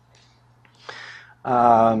 Okay.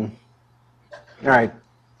 All right.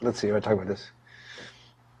 Let's see if I talk about this.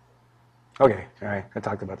 Okay. All right. I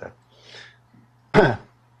talked about that.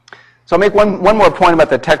 So I'll make one more point about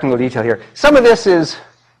the technical detail here. Some of this is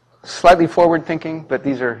slightly forward thinking, but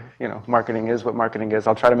these are, marketing is what marketing is.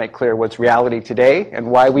 I'll try to make clear what's reality today and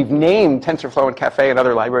why we've named TensorFlow and Caffe and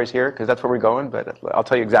other libraries here, because that's where we're going, but I'll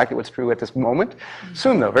tell you exactly what's true at this moment.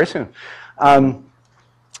 Soon, though, very soon.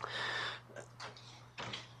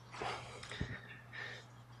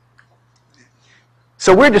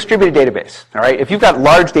 So we're a distributed database, all right? If you've got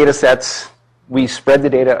large data sets, we spread the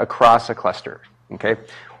data across a cluster, okay?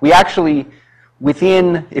 We actually,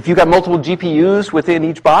 if you've got multiple GPUs within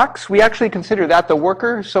each box, we actually consider that the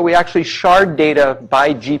worker, so we actually shard data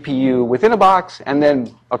by GPU within a box and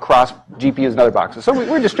then across GPUs and other boxes. So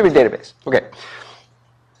we're a distributed database, okay.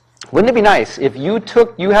 Wouldn't it be nice if you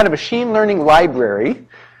had a machine learning library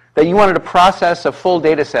that you wanted to process a full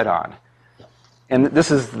data set on? And this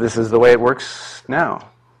is the way it works now,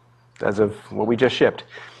 as of what we just shipped.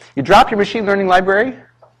 You drop your machine learning library,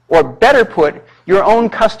 or better put, your own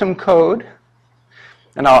custom code,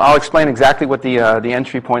 and I'll explain exactly what the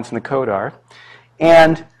entry points in the code are,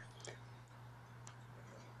 and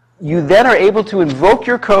you then are able to invoke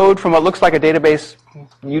your code from what looks like a database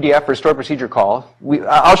UDF or stored procedure call.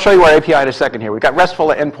 I'll show you our API in a second here. We've got RESTful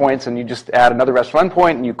endpoints, and you just add another RESTful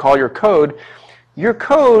endpoint, and you call your code. Your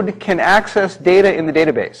code can access data in the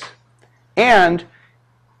database. And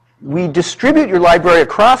we distribute your library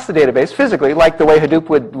across the database physically, like the way Hadoop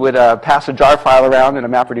would pass a jar file around in a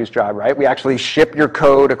MapReduce job, right? We actually ship your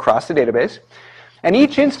code across the database. And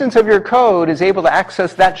each instance of your code is able to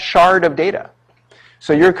access that shard of data.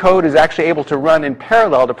 So your code is actually able to run in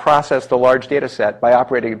parallel to process the large data set by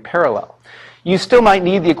operating in parallel. You still might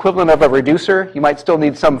need the equivalent of a reducer. You might still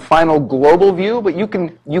need some final global view, but you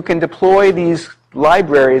can deploy these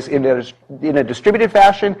libraries in a distributed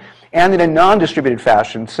fashion and in a non-distributed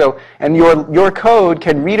fashion. So, and your code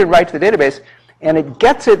can read and write to the database, and it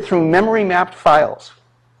gets it through memory mapped files.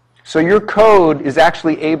 So your code is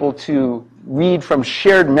actually able to read from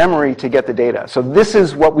shared memory to get the data. So this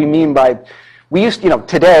is what we mean by,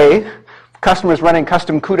 today, customers running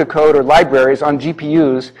custom CUDA code or libraries on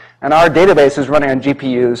GPUs, and our database is running on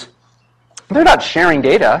GPUs. They're not sharing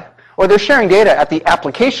data, or they're sharing data at the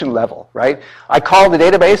application level, right? I call the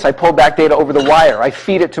database, I pull back data over the wire, I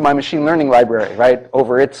feed it to my machine learning library, right,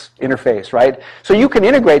 over its interface, right? So you can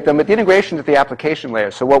integrate them, but the integration is at the application layer.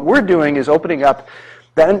 So what we're doing is opening up,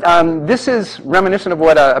 this is reminiscent of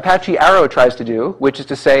what Apache Arrow tries to do, which is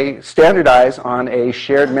to say standardize on a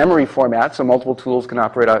shared memory format so multiple tools can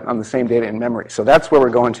operate on the same data in memory. So that's where we're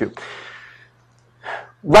going to.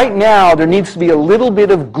 Right now, there needs to be a little bit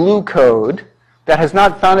of glue code that has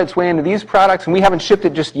not found its way into these products, and we haven't shipped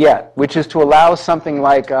it just yet, which is to allow something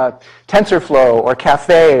like TensorFlow or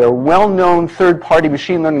Caffe or well-known third-party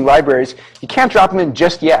machine learning libraries. You can't drop them in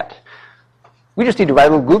just yet. We just need to write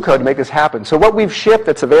a little glue code to make this happen. So what we've shipped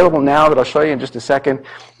that's available now that I'll show you in just a second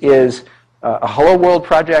is a Hello World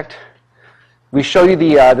project. We show you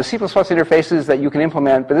the C++ interfaces that you can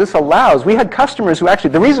implement, but this allows, we had customers who actually,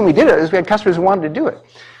 the reason we did it is we had customers who wanted to do it.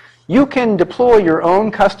 You can deploy your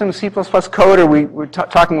own custom C++ code, or we're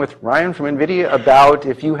talking with Ryan from NVIDIA about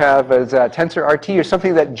if you have a TensorRT or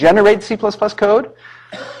something that generates C++ code,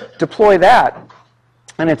 deploy that.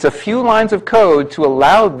 And it's a few lines of code to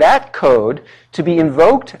allow that code to be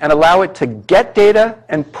invoked and allow it to get data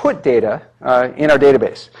and put data in our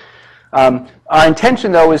database. Our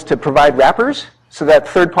intention, though, is to provide wrappers so that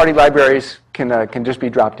third-party libraries can just be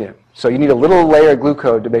dropped in. So you need a little layer of glue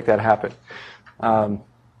code to make that happen.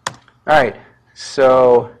 All right,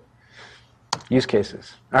 so use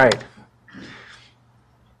cases. All right.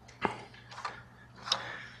 I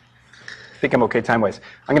think I'm okay time-wise.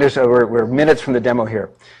 I'm going to we're minutes from the demo here.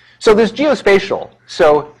 So there's geospatial.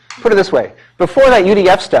 So put it this way. Before that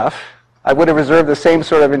UDF stuff, I would have reserved the same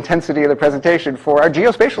sort of intensity of the presentation for our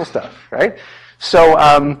geospatial stuff, right? So,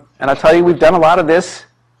 and I'll tell you, we've done a lot of this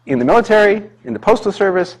in the military, in the postal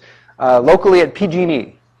service, locally at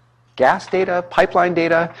PG&E. Gas data, pipeline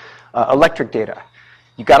data, electric data.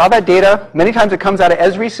 You got all that data. Many times it comes out of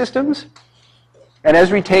Esri systems, and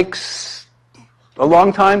Esri takes a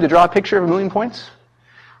long time to draw a picture of 1,000,000 points.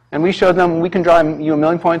 And we showed them we can draw you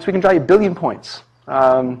 1,000,000 points, we can draw you 1,000,000,000 points,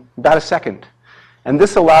 about a second. And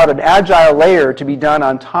this allowed an agile layer to be done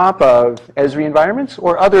on top of Esri environments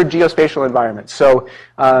or other geospatial environments. So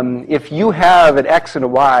if you have an X and a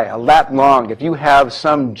Y, a lat long, if you have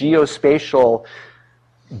some geospatial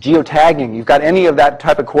geotagging, you've got any of that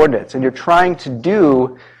type of coordinates, and you're trying to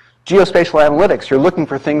do geospatial analytics, you're looking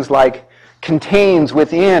for things like contains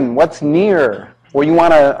within, what's near, or you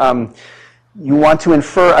want to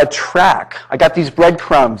infer a track. I got these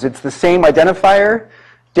breadcrumbs. It's the same identifier,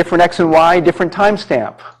 different X and Y, different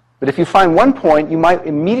timestamp. But if you find one point, you might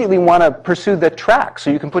immediately want to pursue the track,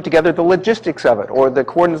 so you can put together the logistics of it or the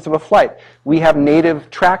coordinates of a flight. We have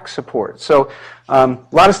native track support. So a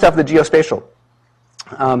lot of stuff, the geospatial.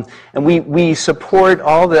 And we support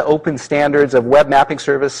all the open standards of web mapping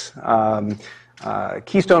service,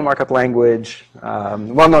 keystone markup language,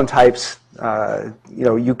 well-known types.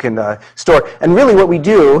 You can store. And really what we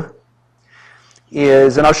do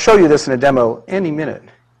is, and I'll show you this in a demo any minute,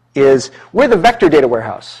 is we're the vector data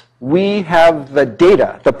warehouse. We have the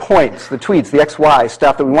data, the points, the tweets, the XY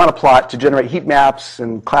stuff that we want to plot to generate heat maps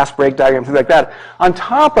and class break diagrams, things like that, on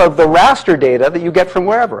top of the raster data that you get from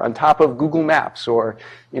wherever, on top of Google Maps or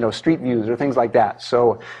street views or things like that.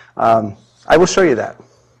 So I will show you that.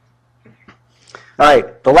 All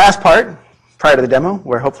right, the last part, prior to the demo,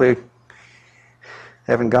 where hopefully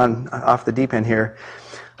I haven't gone off the deep end here.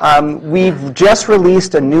 We've just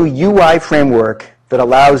released a new UI framework that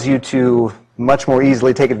allows you to much more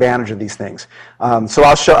easily take advantage of these things. So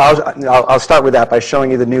I'll start with that by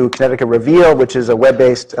showing you the new Kinetica Reveal, which is a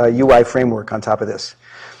web-based UI framework on top of this.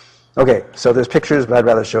 Okay, so there's pictures, but I'd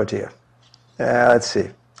rather show it to you. Let's see.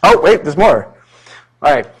 Oh, wait, there's more.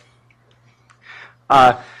 All right.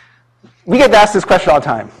 We get asked this question all the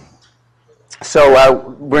time.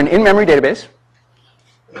 So we're an in-memory database.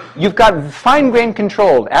 You've got fine-grained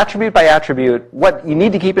controlled, attribute by attribute, what you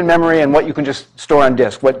need to keep in memory and what you can just store on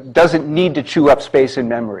disk, what doesn't need to chew up space in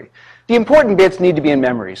memory. The important bits need to be in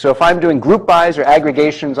memory. So if I'm doing group bys or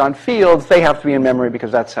aggregations on fields, they have to be in memory because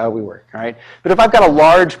that's how we work, all right? But if I've got a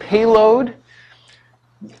large payload,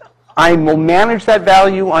 I will manage that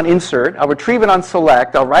value on insert. I'll retrieve it on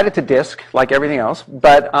select. I'll write it to disk like everything else,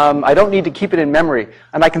 but I don't need to keep it in memory.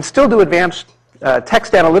 And I can still do advanced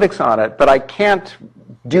text analytics on it, but I can't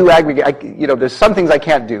do aggregate. There's some things I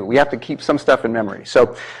can't do. We have to keep some stuff in memory.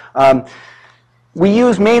 So we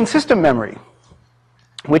use main system memory,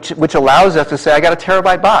 which allows us to say, I got a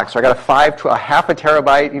terabyte box, or I got a half a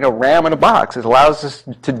terabyte RAM in a box. It allows us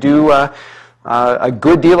to do a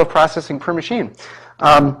good deal of processing per machine.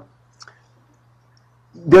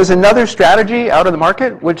 There's another strategy out of the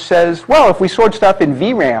market which says, well, if we stored stuff in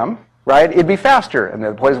VRAM, right, it'd be faster. And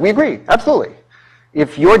the point is, we agree, absolutely.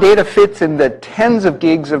 If your data fits in the tens of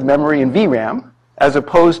gigs of memory in VRAM, as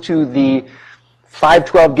opposed to the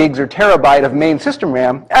 512 gigs or terabyte of main system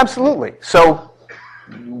RAM, absolutely. So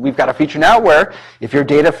we've got a feature now where if your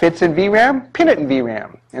data fits in VRAM, pin it in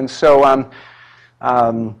VRAM. And so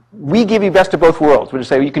we give you best of both worlds, which is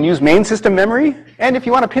say you can use main system memory, and if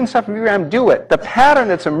you want to pin stuff in VRAM, do it. The pattern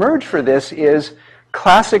that's emerged for this is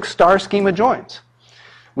classic star schema joins.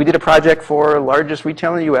 We did a project for largest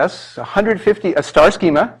retailer in the US, a star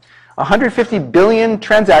schema, 150 billion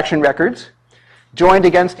transaction records joined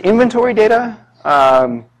against inventory data,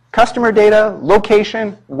 customer data,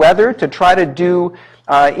 location, weather, to try to do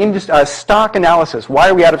stock analysis. Why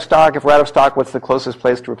are we out of stock? If we're out of stock, what's the closest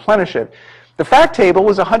place to replenish it? The fact table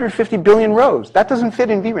was 150 billion rows. That doesn't fit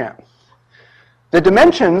in VRAM. The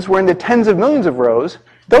dimensions were in the tens of millions of rows.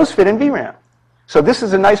 Those fit in VRAM. So this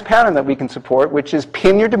is a nice pattern that we can support, which is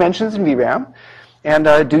pin your dimensions in VRAM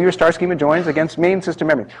and do your star schema joins against main system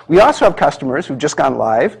memory. We also have customers who've just gone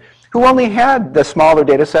live who only had the smaller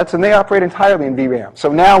data sets, and they operate entirely in VRAM.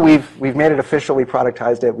 So now we've made it official, we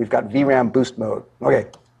productized it, we've got VRAM boost mode. Okay.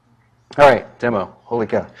 All right, demo. Holy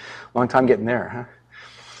cow. Long time getting there, huh?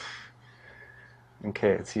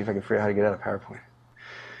 Okay, let's see if I can figure out how to get out of PowerPoint.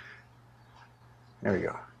 There we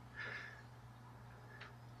go.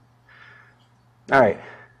 All right,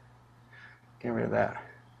 get rid of that.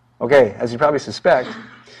 Okay, as you probably suspect,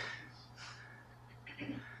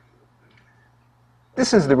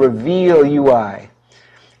 this is the Reveal UI.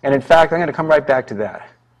 And in fact, I'm going to come right back to that.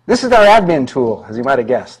 This is our admin tool, as you might have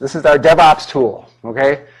guessed. This is our DevOps tool,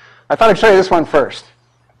 okay? I thought I'd show you this one first.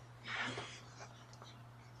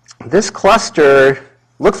 This cluster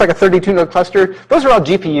looks like a 32-node cluster. Those are all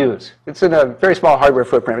GPUs. It's in a very small hardware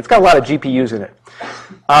footprint. It's got a lot of GPUs in it.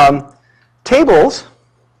 Tables,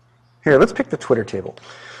 here, let's pick the Twitter table.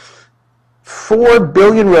 4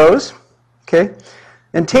 billion rows, okay?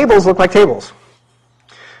 And tables look like tables.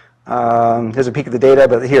 Here's a peek at the data,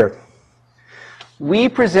 but here. We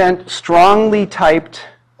present strongly typed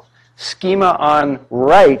schema on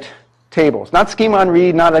write tables. Not schema on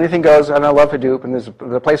read, not anything goes, and I love Hadoop, and there's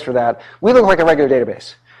a place for that. We look like a regular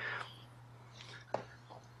database.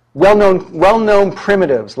 Well-known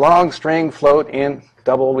primitives, long, string, float, int,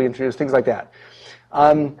 double, we introduce, things like that.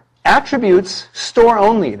 Attributes, store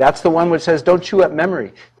only. That's the one which says don't chew up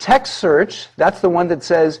memory. Text search, that's the one that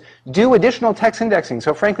says do additional text indexing.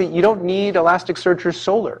 So frankly, you don't need Elasticsearch or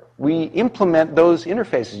Solr. We implement those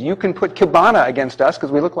interfaces. You can put Kibana against us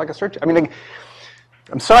because we look like a search. I mean,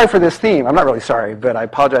 I'm sorry for this theme. I'm not really sorry, but I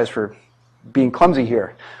apologize for being clumsy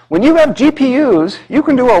here. When you have GPUs, you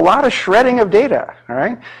can do a lot of shredding of data, all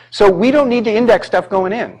right? So we don't need to index stuff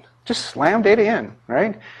going in. Just slam data in,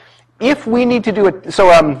 right? If we need to do it, so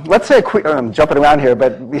let's say, I'm jumping around here,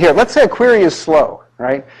 but here, let's say a query is slow,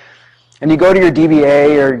 right? And you go to your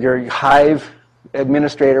DBA or your Hive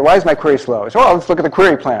administrator, why is my query slow? So, well, let's look at the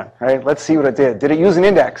query plan, right? Let's see what it did. Did it use an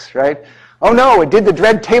index, right? Oh no, it did the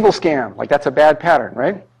dread table scam. Like that's a bad pattern,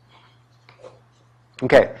 right?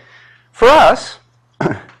 Okay. For us,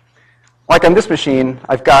 like on this machine,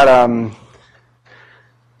 I've got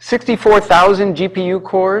 64,000 GPU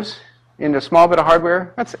cores in a small bit of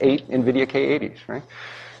hardware. That's 8 NVIDIA K80s, right?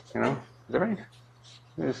 You know, is that right?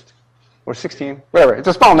 Or 16, whatever. It's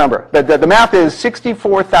a small number. The math is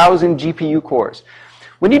 64,000 GPU cores.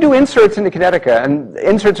 When you do inserts into Kinetica, and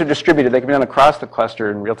inserts are distributed, they can be done across the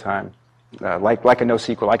cluster in real time, like a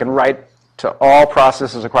NoSQL. I can write to all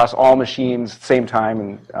processes across all machines at the same time.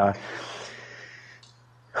 And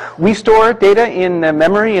we store data in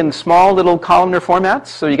memory in small little columnar formats,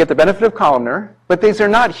 so you get the benefit of columnar. But these are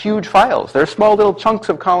not huge files. They're small little chunks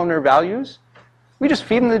of columnar values. We just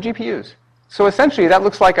feed them to the GPUs. So essentially, that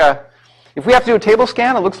looks like if we have to do a table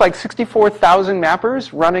scan, it looks like 64,000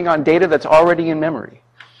 mappers running on data that's already in memory.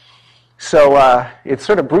 So it's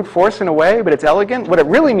sort of brute force in a way, but it's elegant. What it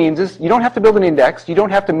really means is you don't have to build an index. You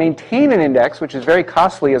don't have to maintain an index, which is very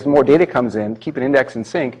costly as more data comes in. Keep an index in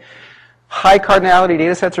sync. High cardinality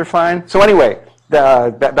data sets are fine. So anyway,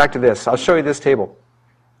 back to this. I'll show you this table.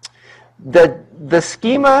 The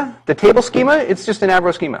schema, the table schema, it's just an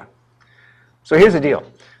Avro schema. So here's the deal.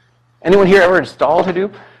 Anyone here ever installed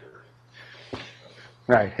Hadoop?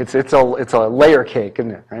 Right. It's a layer cake,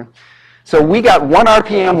 isn't it? Right. So we got 1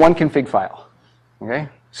 RPM, 1 config file. Okay.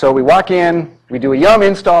 So we walk in, we do a yum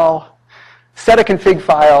install, set a config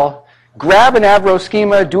file, grab an Avro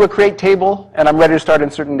schema, do a create table, and I'm ready to start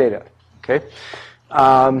inserting data. Okay.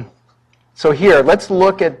 So here, let's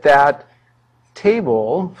look at that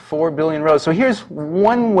table, 4 billion rows. So here's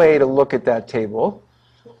one way to look at that table.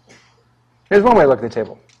 Here's one way to look at the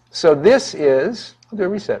table. So this is, I'll do a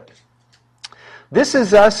reset. This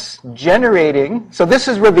is us generating, so this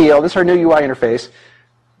is Reveal, this is our new UI interface,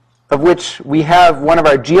 of which we have one of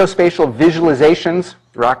our geospatial visualizations,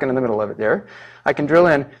 rocking in the middle of it there. I can drill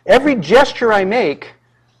in. Every gesture I make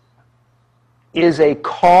is a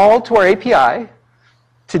call to our API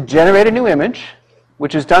to generate a new image,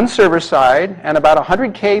 which is done server-side, and about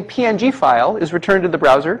 100K PNG file is returned to the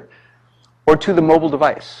browser or to the mobile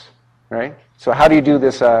device, right? So how do you do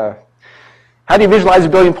this? How do you visualize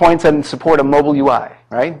 1 billion points and support a mobile UI,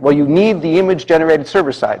 right? Well, you need the image generated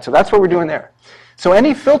server-side. So that's what we're doing there. So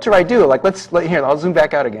any filter I do, like here, I'll zoom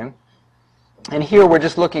back out again. And here we're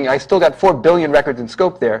just looking, I still got 4 billion records in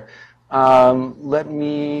scope there. Let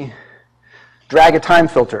me drag a time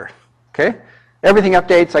filter, okay? Everything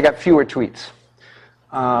updates, I got fewer tweets.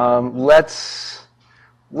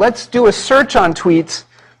 Let's do a search on tweets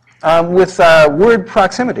with word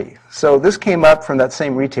proximity. So this came up from that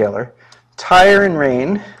same retailer. Tire and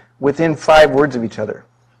rain within 5 words of each other.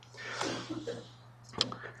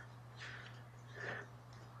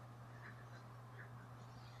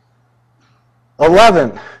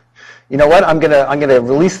 $11. You know what? I'm gonna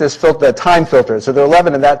release this filter, time filter. So there are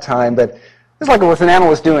 11 at that time, but it's like what's an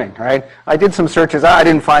analyst doing, right? I did some searches. I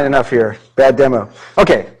didn't find enough here. Bad demo.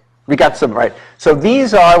 Okay, we got some, right? So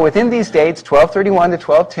these are within these dates, 12/31 to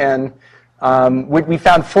 12/10. We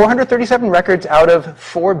found 437 records out of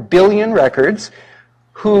 4 billion records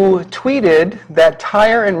who tweeted that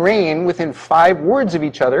tire and rain within 5 words of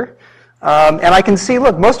each other. And I can see,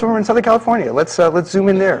 look, most of them are in Southern California. Let's zoom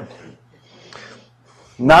in there.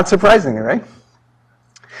 Not surprisingly, right?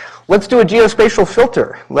 Let's do a geospatial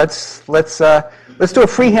filter. Let's do a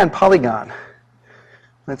freehand polygon.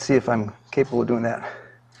 Let's see if I'm capable of doing that.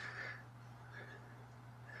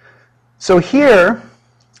 So here,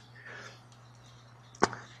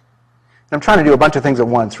 I'm trying to do a bunch of things at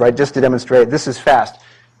once, right, just to demonstrate. This is fast.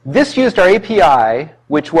 This used our API,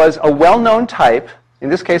 which was a well-known type, in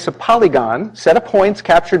this case a polygon, set of points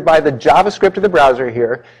captured by the JavaScript of the browser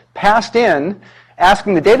here, passed in,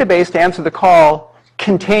 asking the database to answer the call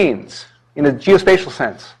contains, in a geospatial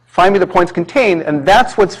sense. Find me the points contained, and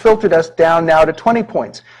that's what's filtered us down now to 20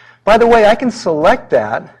 points. By the way, I can select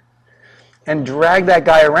that and drag that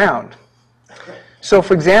guy around. So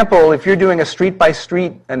for example, if you're doing a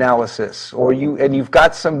street-by-street analysis, or you've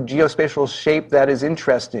got some geospatial shape that is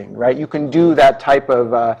interesting, right? You can do that type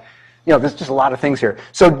of, there's just a lot of things here.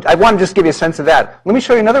 So I want to just give you a sense of that. Let me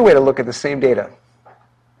show you another way to look at the same data.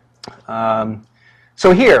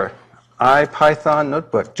 So here, IPython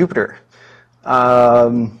notebook, Jupyter.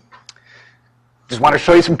 Just want to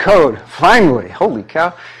show you some code. Finally, holy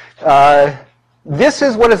cow. This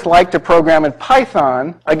is what it's like to program in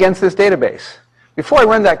Python against this database. Before I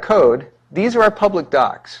run that code, these are our public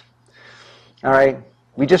docs. All right,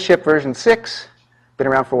 we just shipped version 6, been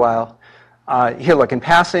around for a while. Here, look, in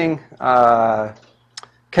passing,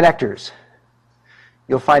 connectors.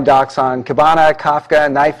 You'll find docs on Kibana, Kafka,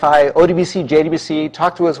 NiFi, ODBC, JDBC.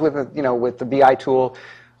 Talk to us with, with the BI tool.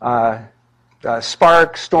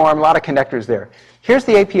 Spark, Storm, a lot of connectors there. Here's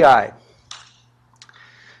the API.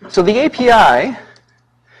 So the API,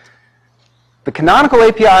 the canonical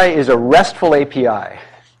API is a RESTful API.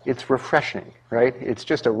 It's refreshing, right? It's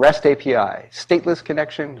just a REST API. Stateless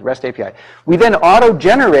connection, REST API. We then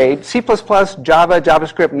auto-generate C++, Java,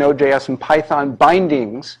 JavaScript, Node.js, and Python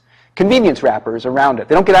bindings, convenience wrappers around it.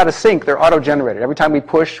 They don't get out of sync. They're auto-generated. Every time we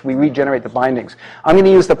push, we regenerate the bindings. I'm going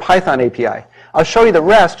to use the Python API. I'll show you the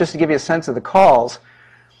rest just to give you a sense of the calls.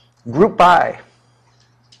 Group by,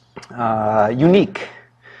 unique,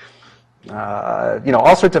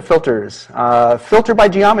 all sorts of filters. Filter by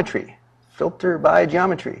geometry,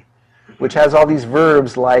 which has all these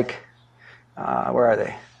verbs like, where are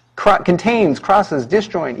they? Contains, crosses,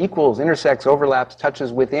 disjoint, equals, intersects, overlaps,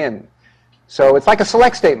 touches, within. So it's like a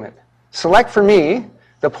select statement. Select for me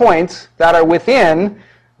the points that are within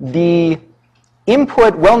the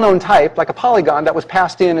input well-known type, like a polygon that was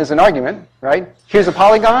passed in as an argument, right? Here's a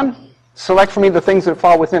polygon. Select for me the things that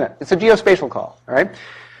fall within it. It's a geospatial call, all right?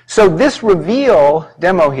 So this reveal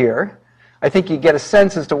demo here, I think you get a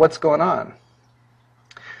sense as to what's going on.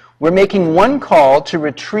 We're making one call to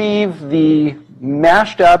retrieve the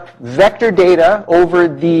mashed up vector data over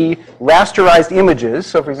the rasterized images.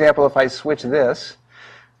 So for example, if I switch this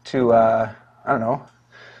to, I don't know,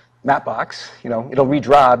 Mapbox, it'll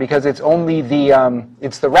redraw because it's only the,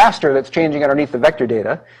 it's the raster that's changing underneath the vector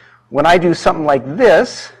data. When I do something like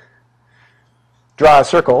this, draw a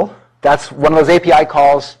circle, that's one of those API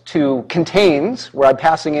calls to contains, where I'm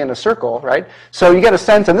passing in a circle, right? So you get a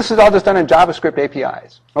sense, and this is all just done in JavaScript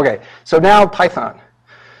APIs. Okay, so now Python.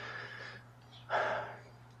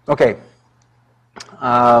 Okay,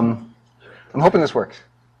 I'm hoping this works.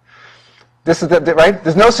 This is right?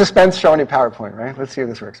 There's no suspense shown in PowerPoint, right? Let's see if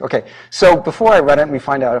this works. Okay, so before I run it, we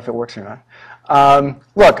find out if it works or not.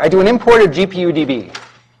 Look, I do an import of GPUDB.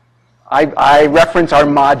 I reference our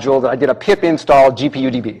module that I did a pip install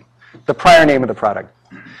GPUDB, the prior name of the product.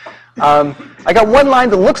 I got one line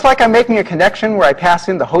that looks like I'm making a connection where I pass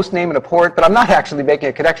in the host name and a port, but I'm not actually making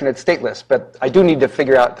a connection. It's stateless, but I do need to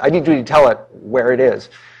figure out, I need to tell it where it is.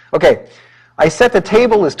 Okay, I set the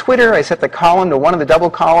table as Twitter. I set the column to one of the double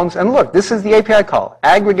columns. And look, this is the API call,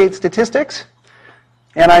 aggregate statistics.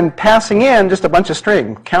 And I'm passing in just a bunch of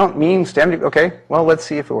string, count, mean, standard. Okay, well, let's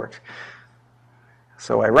see if it works.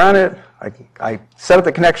 So I run it. I set up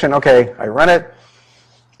the connection. Okay, I run it.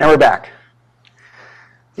 And we're back.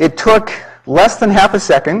 It took less than half a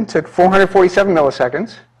second, took 447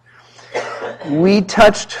 milliseconds. We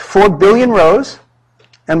touched 4 billion rows.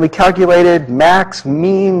 And we calculated max,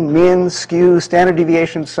 mean, min, skew, standard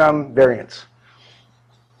deviation, sum, variance.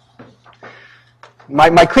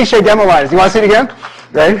 My cliche demo line is, do you want to see it again?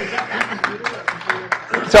 Right?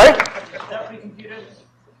 Sorry?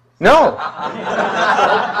 No.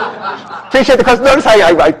 Appreciate the question. Notice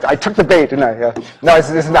I took the bait, didn't I? Yeah. No,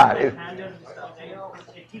 it's not. It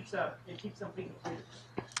keeps them pre-computed.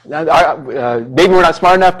 Maybe we're not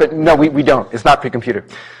smart enough, but no, we don't. It's not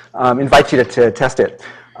pre-computed. Invite you to test it.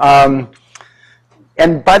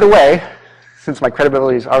 And by the way, since my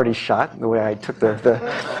credibility is already shot, the way I took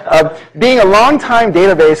being a long-time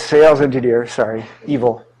database sales engineer, sorry,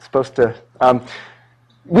 evil, supposed to,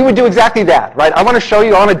 we would do exactly that, right? I want to show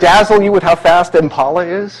you, I want to dazzle you with how fast Impala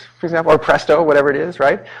is, for example, or Presto, whatever it is,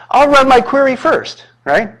 right? I'll run my query first,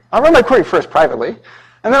 right? I'll run my query first privately,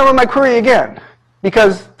 and then I'll run my query again,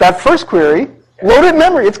 because that first query, loaded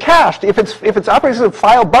memory, it's cached. If it's operating as a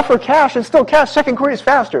file buffer cache, it's still cached. Second query is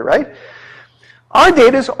faster, right? Our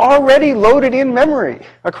data is already loaded in memory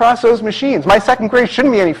across those machines. My second query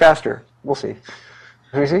shouldn't be any faster. We'll see.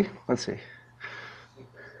 Can we see? Let's see.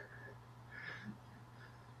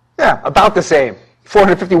 Yeah, about the same.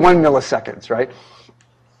 451 milliseconds, right?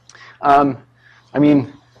 I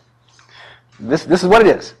mean, this is what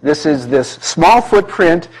it is. This is this small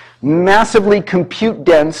footprint, massively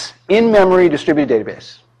compute-dense, in-memory distributed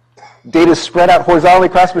database. Data is spread out horizontally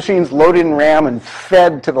across machines, loaded in RAM, and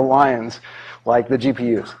fed to the lions like the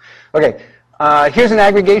GPUs. Okay, here's an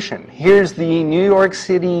aggregation. Here's the New York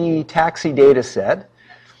City taxi data set.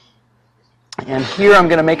 And here I'm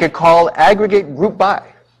going to make a call aggregate group by.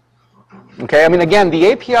 Okay, I mean, again,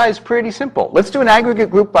 the API is pretty simple. Let's do an aggregate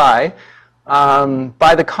group by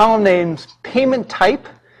by the column names payment type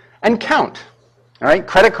and count. All right,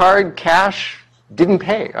 credit card, cash, didn't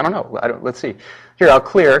pay. I don't know. Let's see. Here, I'll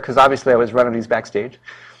clear, because obviously I was running these backstage.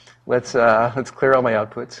 Let's clear all my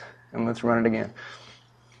outputs, and let's run it again.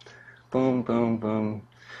 Boom, boom, boom.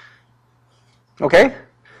 Okay,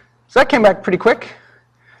 so that came back pretty quick.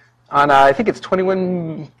 On, I think it's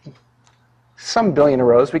 21 some billion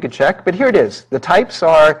rows we could check, but here it is. The types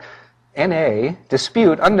are NA,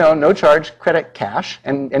 dispute, unknown, no charge, credit, cash,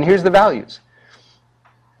 and here's the values.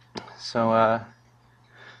 So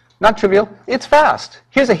not trivial. It's fast.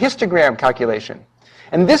 Here's a histogram calculation.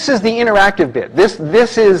 And this is the interactive bit.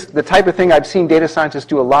 This is the type of thing I've seen data scientists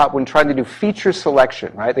do a lot when trying to do feature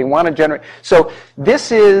selection, right? They want to generate. So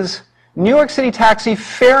this is New York City taxi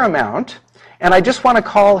fare amount, and I just want to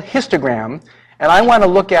call histogram, and I want to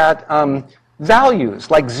look at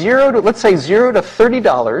values, like let's say $0 to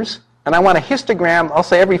 $30, and I want a histogram, I'll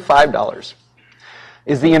say every $5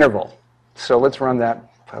 is the interval. So let's run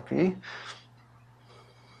that puppy.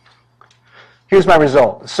 Here's my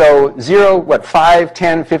result. So 0, 5,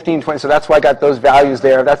 10, 15, 20. So that's why I got those values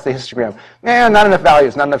there. That's the histogram. Not enough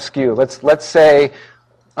values, not enough skew. Let's say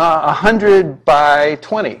 100 by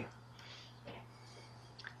 20.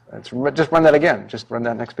 Let's just run that again. Just run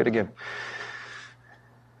that next bit again.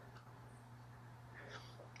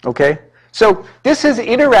 Okay. So this is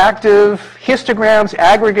interactive histograms,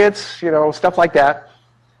 aggregates, stuff like that.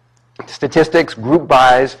 Statistics, group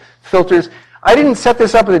bys, filters. I didn't set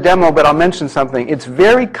this up in the demo, but I'll mention something. It's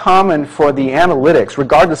very common for the analytics,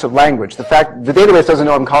 regardless of language. The fact the database doesn't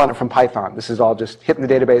know I'm calling it from Python. This is all just hitting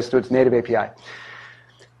the database to its native API.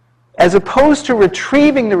 As opposed to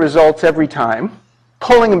retrieving the results every time,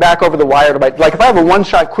 pulling them back over the wire to like if I have a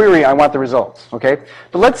one-shot query, I want the results, okay?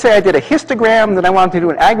 But let's say I did a histogram, then I wanted to do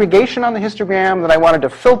an aggregation on the histogram, then I wanted to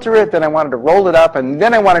filter it, then I wanted to roll it up, and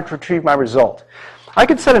then I wanted to retrieve my result. I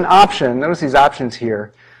could set an option, notice these options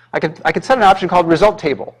here. I could set an option called result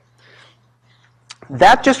table.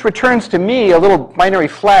 That just returns to me a little binary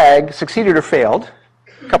flag, succeeded or failed,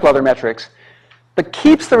 a couple other metrics, but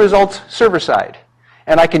keeps the results server-side.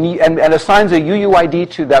 And and assigns a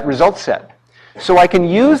UUID to that result set. So I can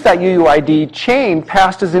use that UUID chain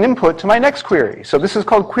passed as an input to my next query. So this is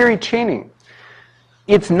called query chaining.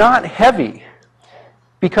 It's not heavy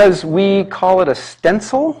because we call it a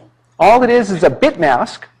stencil. All it is a bit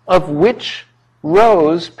mask of which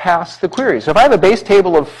rows pass the query. So if I have a base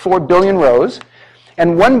table of 4 billion rows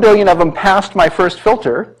and 1 billion of them passed my first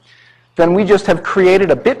filter, then we just have created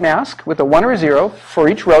a bit mask with a 1 or a 0 for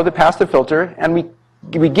each row that passed the filter, and we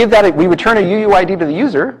return a UUID to the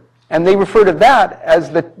user, and they refer to that as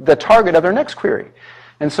the target of their next query.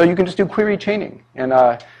 And so you can just do query chaining, and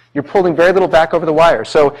you're pulling very little back over the wire.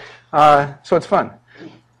 So it's fun.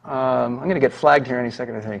 I'm going to get flagged here any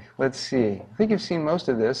second, I think. Let's see. I think you've seen most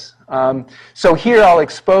of this. So here I'll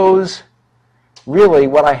expose really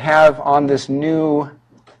what I have on this new,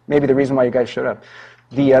 maybe the reason why you guys showed up,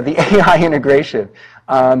 the AI integration.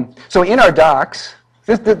 So in our docs,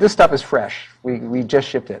 this stuff is fresh. We just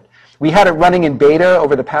shipped it. We had it running in beta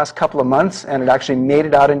over the past couple of months, and it actually made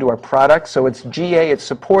it out into our product. So it's GA, it's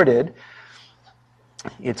supported.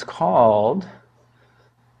 It's called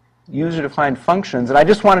user-defined functions. And I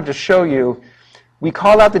just wanted to show you, we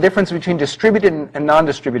call out the difference between distributed and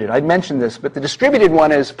non-distributed. I mentioned this, but the distributed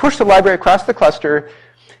one is push the library across the cluster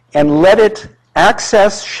and let it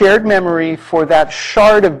access shared memory for that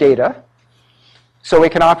shard of data so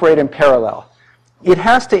it can operate in parallel. It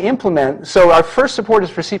has to implement, so our first support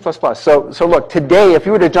is for C++. So look, today, if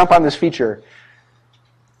you were to jump on this feature,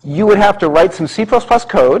 you would have to write some C++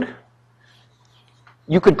 code.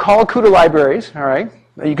 You could call CUDA libraries, all right?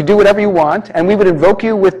 You could do whatever you want, and we would invoke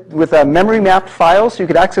you with a memory mapped file so you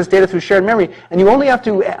could access data through shared memory, and you only have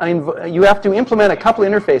to implement a couple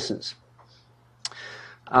interfaces.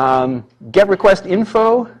 Get request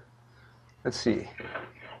info, let's see,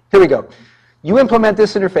 here we go. You implement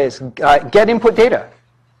this interface, get input data,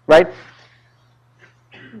 right?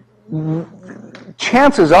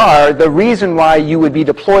 Chances are the reason why you would be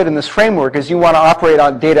deployed in this framework is you want to operate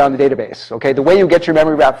on data on the database. Okay, the way you get your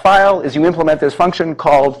memory wrap file is you implement this function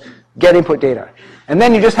called get input data, and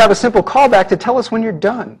then you just have a simple callback to tell us when you're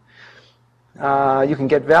done. You can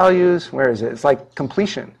get values. Where is it? It's like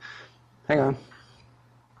completion. Hang on.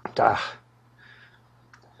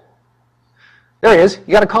 There he is.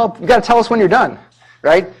 You got to call. You got to tell us when you're done,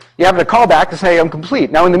 right? You have a callback to say I'm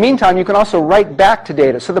complete. Now, in the meantime, you can also write back to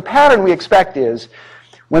data. So the pattern we expect is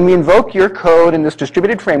when we invoke your code in this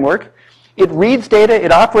distributed framework, it reads data,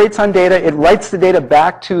 it operates on data, it writes the data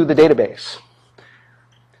back to the database.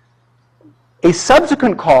 A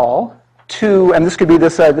subsequent call to, and this could be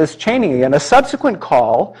this chaining again, a subsequent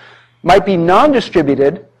call might be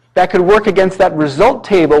non-distributed that could work against that result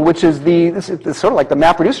table, which is it's sort of like the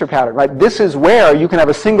map reducer pattern, right? This is where you can have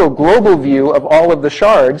a single global view of all of the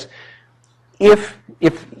shards. If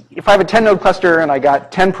I have a 10-node cluster and I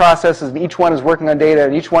got 10 processes and each one is working on data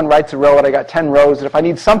and each one writes a row and I got 10 rows, and if I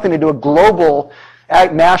need something to do a global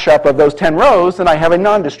mashup of those 10 rows, then I have a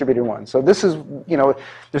non-distributed one. So this is,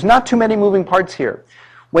 there's not too many moving parts here.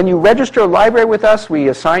 When you register a library with us, we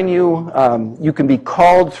assign you, you can be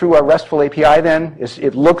called through our RESTful API then.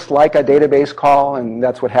 It looks like a database call, and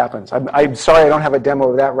that's what happens. I'm sorry I don't have a demo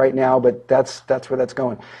of that right now, but that's where that's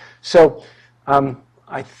going. So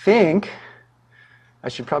I think I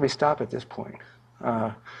should probably stop at this point.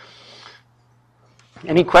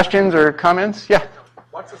 Any questions or comments? Yeah?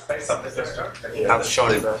 What's the size of the cluster that you have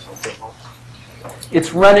shown in the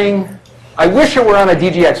It's running. I wish it were on a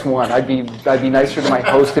DGX1. I'd be nicer to my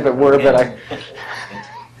host if it were, but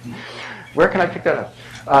where can I pick that up?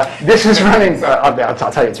 This is running. I'll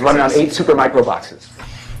tell you, it's running on 8 Supermicro boxes.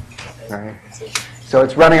 All right. So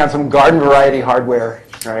it's running on some garden variety hardware.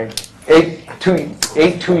 Right. 8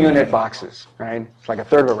 2-unit boxes. Right. It's like a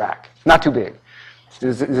third of a rack. Not too big.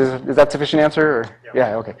 Is that sufficient answer? Or?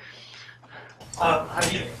 Yeah. Okay.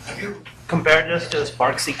 Have you compared this to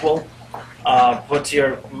Spark SQL?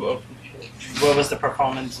 What was the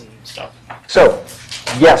performance and stuff? So,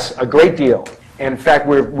 yes, a great deal. In fact,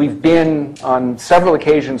 we've been on several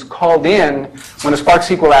occasions called in when a Spark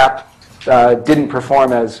SQL app didn't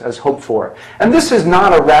perform as hoped for. And this is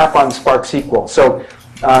not a wrap on Spark SQL. So,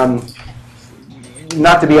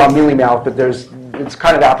 not to be all mealy-mouthed, but it's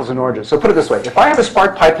kind of apples and oranges. So put it this way. If I have a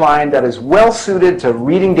Spark pipeline that is well-suited to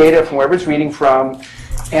reading data from wherever it's reading from,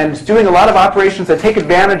 and it's doing a lot of operations that take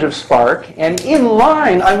advantage of Spark, and in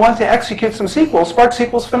line I want to execute some SQL, Spark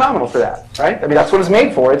SQL is phenomenal for that, right? I mean, that's what it's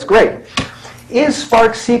made for. It's great. Is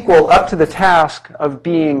Spark SQL up to the task of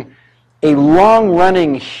being a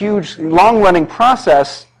long-running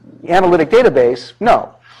process analytic database?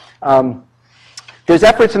 No. There's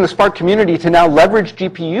efforts in the Spark community to now leverage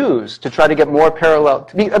GPUs to try to get more parallel.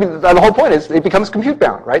 I mean, the whole point is it becomes compute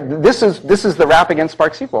bound, right? This is the wrap against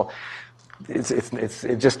Spark SQL.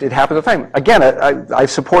 It happens all the time. Again, I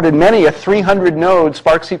supported many a 300-node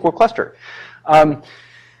Spark SQL cluster.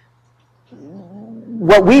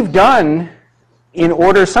 What we've done, in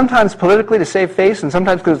order sometimes politically to save face and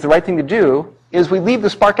sometimes because it's the right thing to do, is we leave the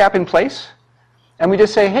Spark app in place, and we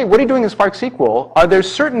just say, hey, what are you doing in Spark SQL? Are there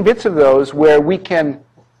certain bits of those where we can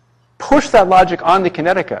push that logic on the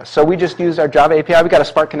Kinetica? So we just use our Java API. We've got a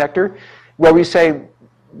Spark connector where we say,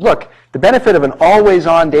 look, the benefit of an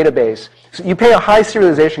always-on database, so you pay a high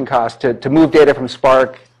serialization cost to move data from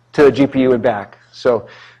Spark to the GPU and back. So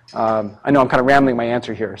I know I'm kind of rambling my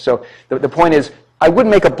answer here. So the point is, I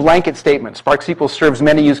wouldn't make a blanket statement. Spark SQL serves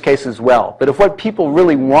many use cases well. But if what people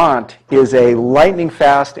really want is a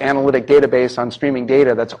lightning-fast analytic database on streaming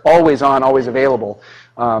data that's always on, always available,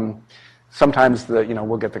 sometimes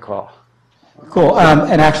we'll get the call. Cool.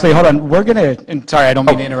 And actually, hold on. We're going to, and sorry, I don't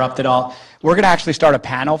mean to interrupt at all. We're going to actually start a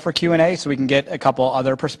panel for Q&A so we can get a couple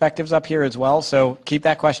other perspectives up here as well. So keep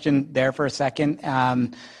that question there for a second.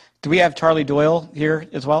 Do we have Charlie Doyle here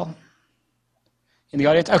as well in the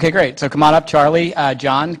audience? Okay, great. So come on up, Charlie.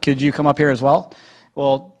 John, could you come up here as well?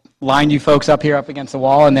 We'll line you folks up here up against the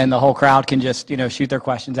wall, and then the whole crowd can just shoot their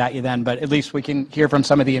questions at you then. But at least we can hear from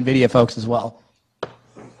some of the NVIDIA folks as well.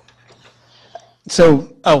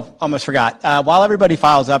 So, almost forgot. While everybody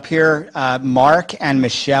files up here, Mark and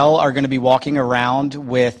Michelle are going to be walking around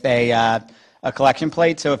with a collection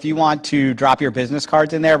plate. So if you want to drop your business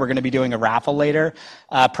cards in there, we're going to be doing a raffle later.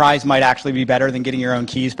 Prize might actually be better than getting your own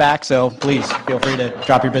keys back. So please feel free to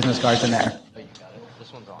drop your business cards in there.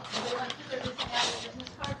 This one's on.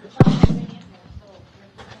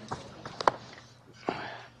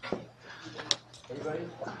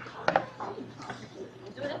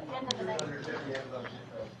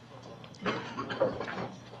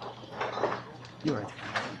 You were at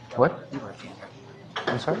What? the end.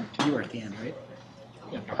 I'm sorry? You were at the end, right?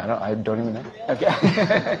 I don't even know. Okay.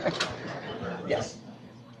 Yes.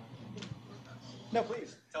 No,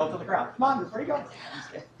 please. Tell it to the crowd. Come on, where are you going?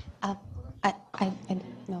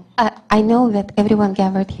 I know that everyone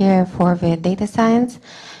gathered here for the data science,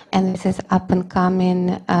 and this is up and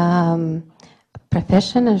coming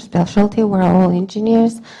profession or specialty. We're all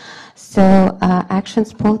engineers. So Action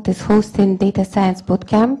Spot is hosting Data Science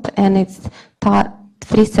Bootcamp, and it's taught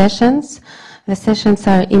 3 sessions. The sessions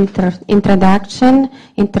are introduction,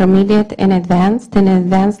 intermediate, and advanced. In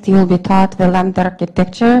advanced, you will be taught the Lambda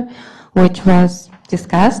architecture, which was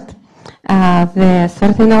discussed. The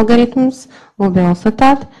sorting algorithms will be also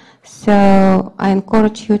taught. So I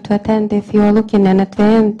encourage you to attend if you are looking, and at the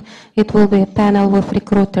end, it will be a panel with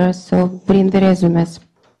recruiters, so bring the resumes.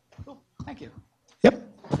 Thank you. Yep.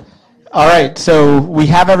 All right, so we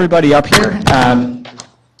have everybody up here. I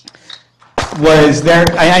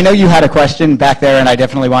know you had a question back there, and I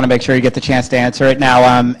definitely want to make sure you get the chance to answer it.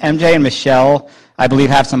 Now, MJ and Michelle, I believe,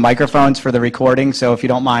 have some microphones for the recording, so if you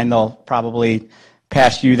don't mind, they'll probably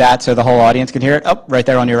pass you that so the whole audience can hear it. Oh, right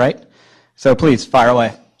there on your right. So please, fire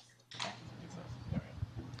away.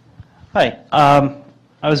 Hi.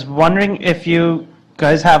 I was wondering if you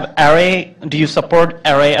guys have array. Do you support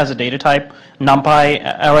array as a data type, NumPy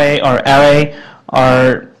array or array,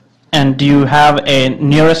 and do you have a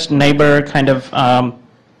nearest neighbor kind of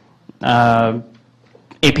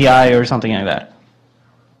API or something like that?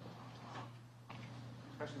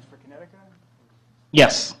 Questions for Kinetica?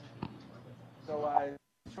 Yes. So,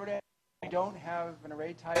 short answer, we don't have an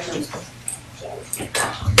array type.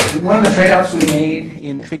 One of the trade-offs we made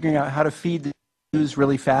in figuring out how to feed the views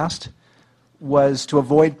really fast was to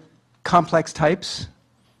avoid complex types.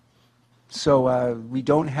 So we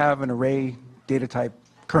don't have an array data type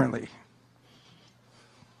currently.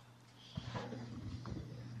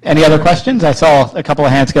 Any other questions? I saw a couple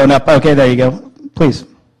of hands going up. Okay, there you go. Please. Here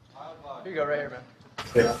you go, right here, man.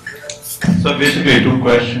 Yeah. So basically, two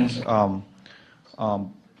questions.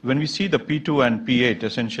 When we see the P2 and P8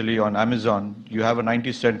 essentially on Amazon, you have a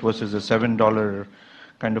 90-cent versus a $7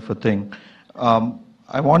 kind of a thing.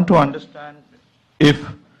 I want to understand if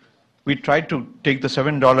we try to take the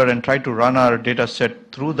 $7 and try to run our data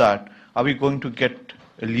set through that, are we going to get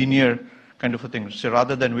a linear kind of a thing? So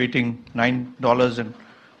rather than waiting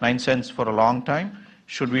 $9.09 for a long time,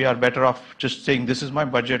 should we are better off just saying this is my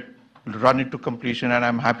budget, run it to completion, and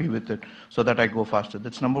I'm happy with it so that I go faster?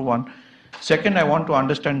 That's number one. Second, I want to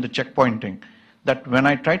understand the checkpointing. That when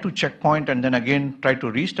I try to checkpoint and then again try to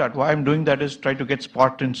restart, why I'm doing that is try to get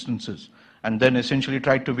spot instances and then essentially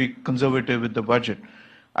try to be conservative with the budget.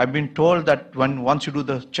 I've been told that once you do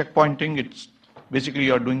the checkpointing, it's basically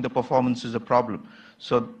you're doing the performance is a problem.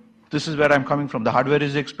 So this is where I'm coming from. The hardware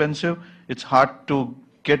is expensive. It's hard to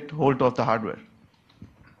get hold of the hardware.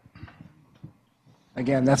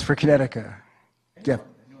 Again, that's for Kinetica. Yeah.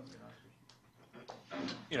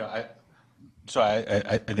 You know, I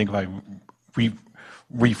think if I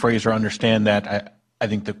rephrase or understand that, I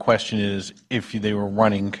think the question is if they were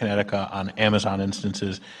running Kinetica on Amazon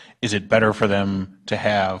instances, is it better for them to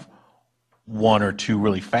have one or two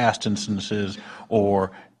really fast instances,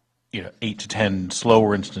 or 8 to 10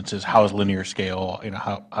 slower instances? How is linear scale?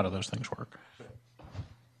 How do those things work?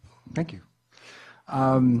 Thank you.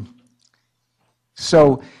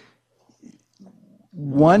 So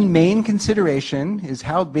one main consideration is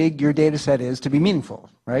how big your data set is to be meaningful,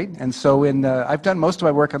 right? And so I've done most of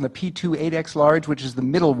my work on the P2 8x large, which is the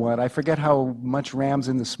middle one. I forget how much RAM's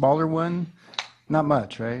in the smaller one. Not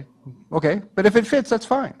much, right? Okay, but if it fits, that's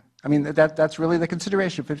fine. I mean, that's really the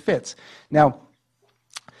consideration, if it fits. Now,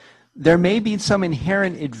 there may be some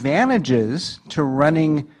inherent advantages to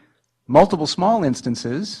running multiple small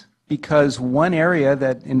instances, because one area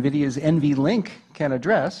that NVIDIA's NVLink can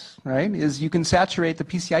address, right, is you can saturate the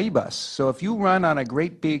PCIe bus. So if you run on a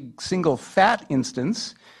great big single fat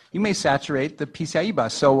instance, you may saturate the PCIe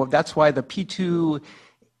bus. So that's why the P2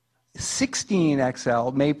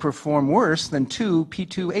 16XL may perform worse than two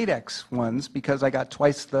P2 8X ones, because I got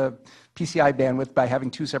twice the PCI bandwidth by having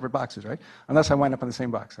two separate boxes, right? Unless I wind up on the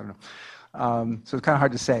same box, I don't know. So it's kind of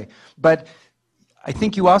hard to say. But I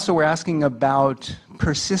think you also were asking about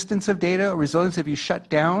persistence of data or resilience if you shut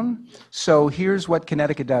down. So here's what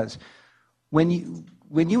Kinetica does. When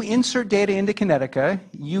you insert data into Kinetica,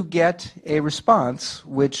 you get a response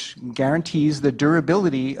which guarantees the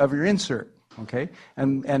durability of your insert. Okay,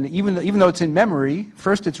 and even though it's in memory,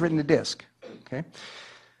 first it's written to disk. Okay,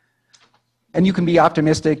 and you can be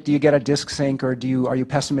optimistic. Do you get a disk sync, or are you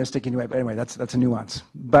pessimistic anyway? But anyway, that's a nuance.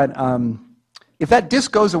 But if that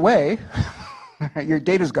disk goes away, your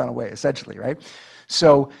data's gone away, essentially, right?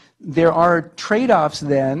 So there are trade-offs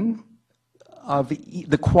then of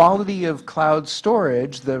the quality of cloud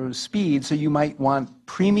storage, the speed. So you might want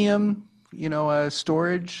premium,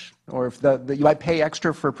 storage, or if you might pay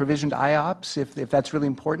extra for provisioned IOPS if that's really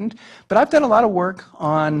important. But I've done a lot of work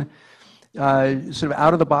on sort of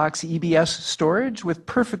out-of-the-box EBS storage with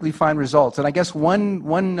perfectly fine results. And I guess one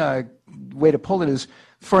way to pull it is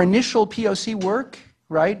for initial POC work,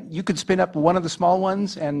 right? You could spin up one of the small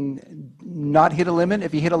ones and not hit a limit.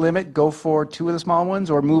 If you hit a limit, go for two of the small ones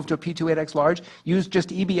or move to a P2 8X large. Use just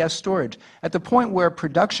EBS storage. At the point where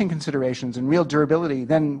production considerations and real durability,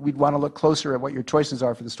 then we'd want to look closer at what your choices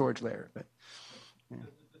are for the storage layer. But, yeah.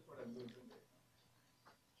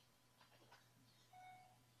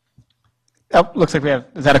 Oh, looks like we have,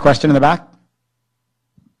 is that a question in the back?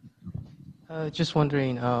 Just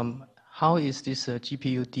wondering, how is this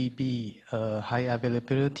GPU DB high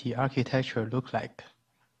availability architecture look like?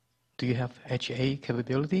 Do you have HA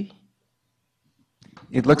capability?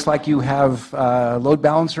 It looks like you have a load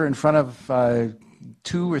balancer in front of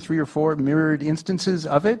 2 or 3 or 4 mirrored instances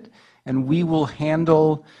of it, and we will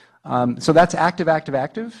handle, so that's active, active,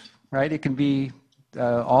 active, right? It can be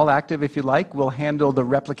all active if you like. We'll handle the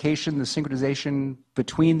replication, the synchronization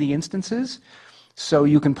between the instances. So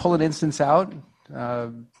you can pull an instance out.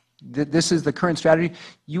 This is the current strategy.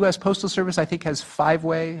 US Postal Service, I think, has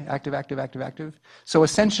 5-way active, active, active, active. So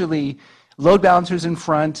essentially, load balancers in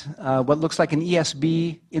front, what looks like an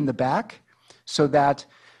ESB in the back, so that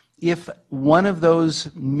if one of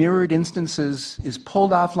those mirrored instances is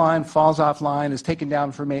pulled offline, falls offline, is taken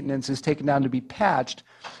down for maintenance, is taken down to be patched,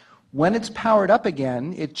 when it's powered up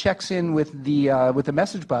again, it checks in with the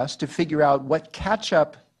message bus to figure out what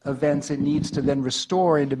catch-up events it needs to then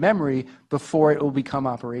restore into memory before it will become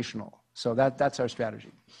operational. So that's our strategy.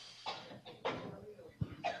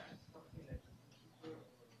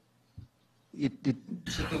 It's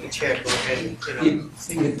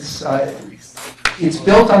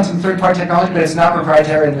built on some third-party technology, but it's not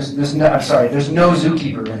proprietary. And there's no, I'm sorry, there's no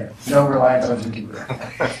zookeeper in it. No reliance on zookeeper.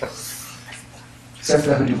 Except for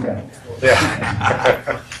the Hadoop guy.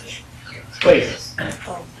 Yeah. Please.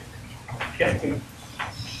 Yeah.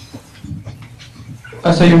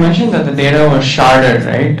 So you mentioned that the data was sharded,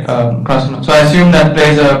 right? So I assume that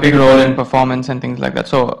plays a big role in performance and things like that.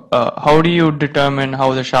 So how do you determine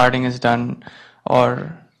how the sharding is done,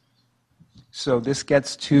 or? So this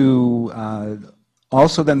gets to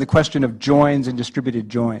also then the question of joins and distributed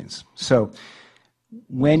joins. So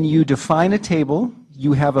when you define a table,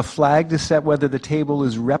 you have a flag to set whether the table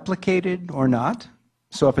is replicated or not.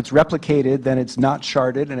 So if it's replicated, then it's not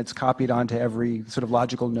sharded and it's copied onto every sort of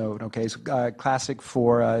logical node. Okay, so classic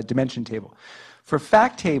for a dimension table. For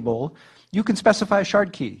fact table, you can specify a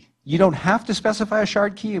shard key. You don't have to specify a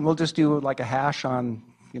shard key, and we'll just do like a hash on,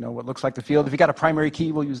 you know, what looks like the field. If you got a primary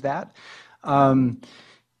key, we'll use that.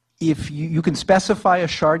 If you can specify a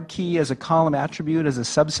shard key as a column attribute as a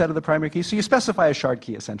subset of the primary key, so you specify a shard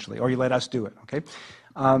key essentially, or you let us do it. Okay.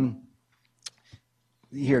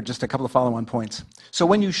 Here, just a couple of follow-on points. So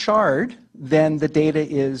when you shard, then the data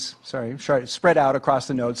is, spread out across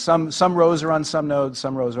the nodes. Some rows are on some nodes,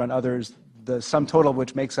 some rows are on others, the sum total of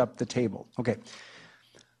which makes up the table. Okay.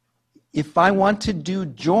 If I want to do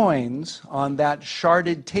joins on that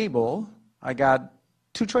sharded table, I got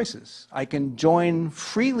 2 choices. I can join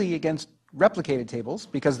freely against replicated tables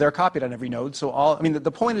because they're copied on every node. So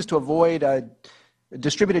the point is to avoid a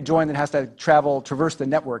distributed join that has to traverse the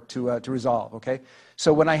network to resolve, okay?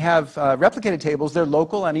 So when I have replicated tables, they're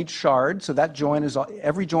local on each shard, so that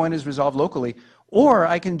every join is resolved locally. Or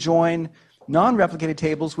I can join non-replicated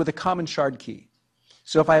tables with a common shard key.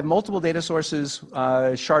 So if I have multiple data sources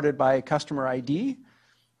sharded by customer ID,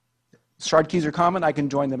 shard keys are common, I can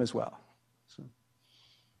join them as well. So.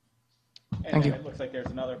 Thank you. It looks like there's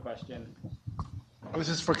another question. This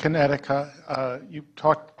is for Kinetica. You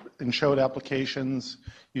talked and showed applications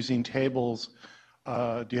using tables.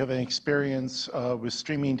 Do you have any experience with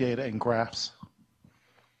streaming data and graphs?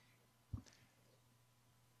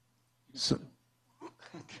 So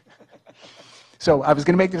I was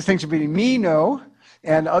going to make the distinction between me, no,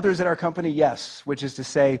 and others at our company, yes, which is to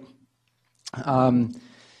say,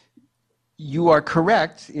 you are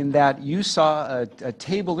correct in that you saw a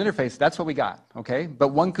table interface. That's what we got, okay? But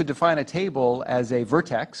one could define a table as a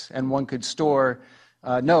vertex, and one could store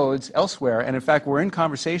nodes elsewhere. And in fact, we're in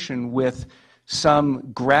conversation with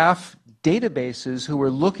some graph databases who are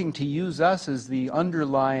looking to use us as the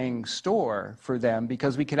underlying store for them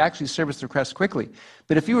because we can actually service the requests quickly.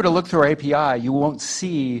 But if you were to look through our API, you won't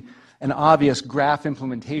see an obvious graph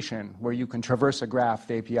implementation where you can traverse a graph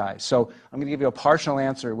with API. So I'm going to give you a partial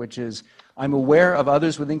answer, which is I'm aware of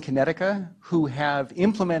others within Kinetica who have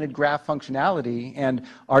implemented graph functionality and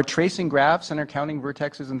are tracing graphs and are counting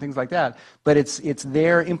vertexes and things like that. But it's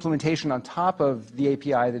their implementation on top of the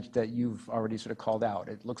API that you've already sort of called out.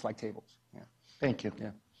 It looks like tables. Yeah. Thank you. Yeah.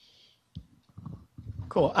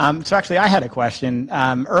 Cool. So actually, I had a question.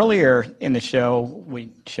 Earlier in the meetup,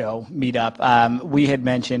 we had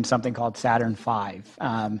mentioned something called Saturn V.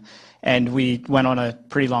 And we went on a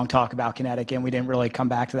pretty long talk about Kinetica, and we didn't really come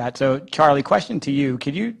back to that. So, Charlie, question to you.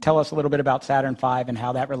 Could you tell us a little bit about Saturn V and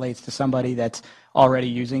how that relates to somebody that's already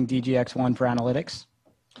using DGX-1 for analytics?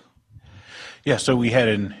 Yeah, so we had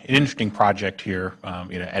an interesting project here. At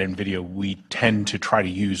NVIDIA, we tend to try to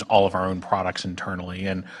use all of our own products internally.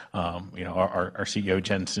 And, our CEO,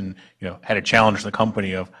 Jensen, had a challenge to the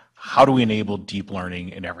company of how do we enable deep learning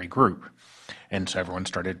in every group? And so everyone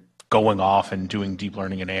started going off and doing deep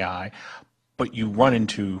learning in AI. But you run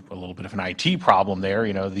into a little bit of an IT problem there.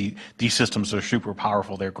 You know, these systems are super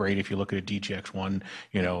powerful. They're great. If you look at a DGX-1,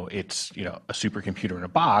 you know, it's, you know, a supercomputer in a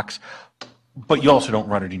box, but you also don't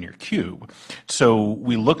run it in your cube. So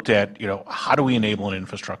we looked at, you know, how do we enable an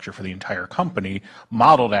infrastructure for the entire company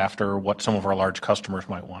modeled after what some of our large customers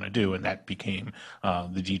might want to do, and that became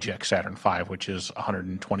the DGX Saturn V, which is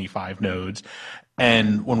 125 nodes.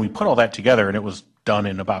 And when we put all that together, and it was done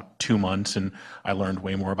in about 2 months, and I learned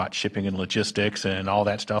way more about shipping and logistics and all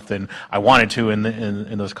that stuff than I wanted to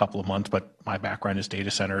in those couple of months, but my background is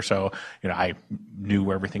data center, so, you know, I knew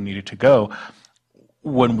where everything needed to go.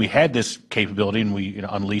 When we had this capability and we, you know,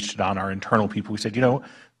 unleashed it on our internal people, we said, you know,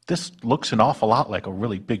 this looks an awful lot like a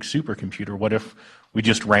really big supercomputer. What if we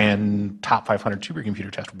just ran top 500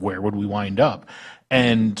 supercomputer tests? Where would we wind up?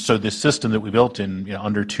 And so this system that we built in, you know,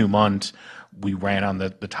 under 2 months, we ran on the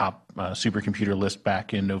top supercomputer list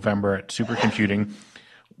back in November at supercomputing.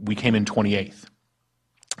 We came in 28th.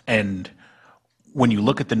 And when you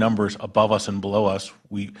look at the numbers above us and below us,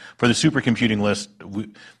 for the supercomputing list,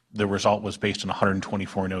 the result was based on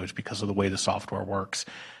 124 nodes because of the way the software works.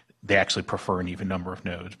 They actually prefer an even number of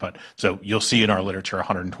nodes. But so you'll see in our literature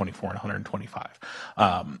 124 and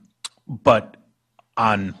 125. But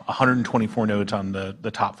on 124 nodes on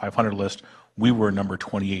the top 500 list, we were number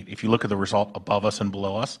 28. If you look at the result above us and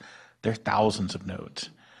below us, there's thousands of nodes.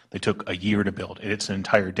 They took a year to build. It's an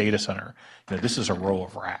entire data center. You know, this is a row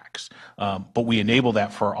of racks. But we enable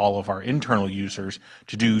that for all of our internal users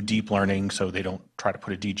to do deep learning so they don't try to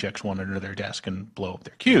put a DGX-1 under their desk and blow up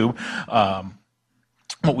their cube.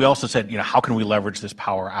 But we also said, you know, how can we leverage this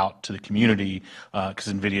power out to the community? Because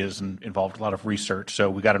NVIDIA is involved in a lot of research. So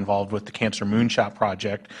we got involved with the Cancer Moonshot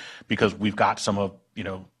project because we've got some of, you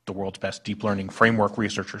know, the world's best deep learning framework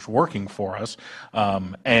researchers working for us.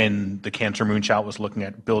 And the Cancer Moonshot was looking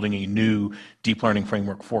at building a new deep learning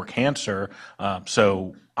framework for cancer.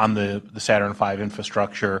 So on the Saturn V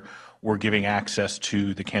infrastructure, we're giving access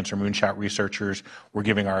to the Cancer Moonshot researchers. We're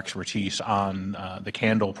giving our expertise on the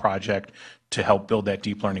Candle project to help build that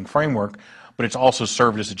deep learning framework. But it's also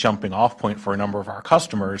served as a jumping off point for a number of our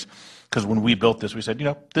customers, because when we built this, we said, you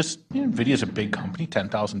know, NVIDIA is a big company,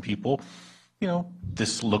 10,000 people. You know,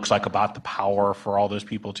 this looks like about the power for all those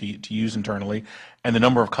people to use internally. And the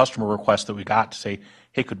number of customer requests that we got to say,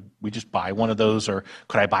 hey, could we just buy one of those, or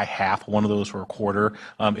could I buy half one of those for a quarter?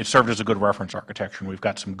 It served as a good reference architecture, and we've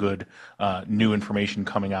got some good new information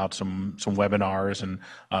coming out, some webinars and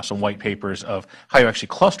some white papers of how you actually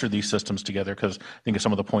cluster these systems together, because I think of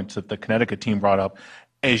some of the points that the Kinetica team brought up.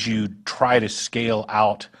 As you try to scale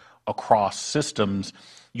out across systems,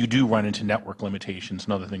 you do run into network limitations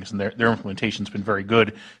and other things, and their implementation's been very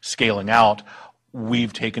good scaling out.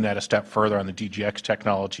 We've taken that a step further on the DGX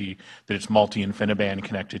technology, that it's multi-InfiniBand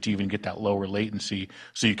connected to even get that lower latency,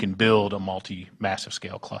 so you can build a massive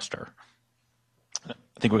scale cluster. I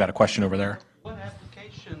think we got a question over there. What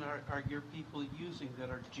application are your people using that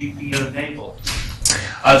are GPU enabled?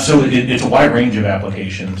 So it's a wide range of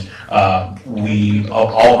applications. All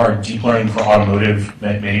of our deep learning for automotive,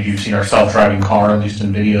 many of you have seen our self-driving car, at least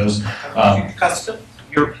in videos. Custom?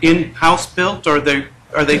 You're in-house built, or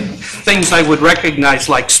are they things I would recognize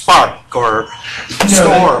like Spark or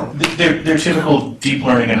Storm? They're typical deep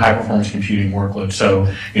learning and high-performance computing workloads.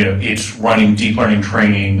 So, you know, it's running deep learning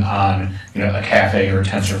training on, you know, a Caffe or a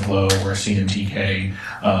TensorFlow or a CNTK.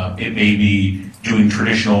 It may be doing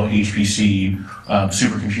traditional HPC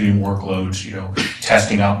supercomputing workloads, you know,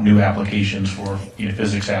 testing out new applications for, you know,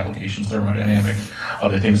 physics applications, thermodynamic,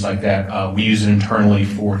 other things like that. We use it internally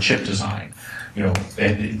for chip design. You know,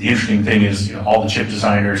 the interesting thing is, you know, all the chip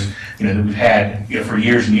designers, you know, that we've had, you know, for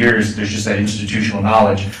years and years, there's just that institutional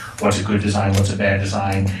knowledge. What's a good design? What's a bad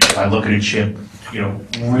design? If I look at a chip, you know,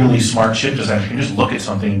 really smart chip designer can just look at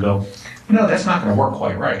something and go, you know, that's not going to work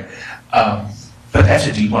quite right. But that's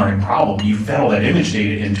a deep learning problem. You fed all that image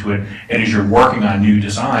data into it, and as you're working on new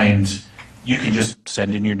designs, you can just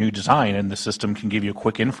send in your new design, and the system can give you a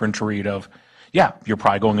quick inference read of, yeah, you're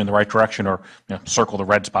probably going in the right direction, or, you know, circle the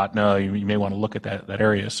red spot. No, you may want to look at that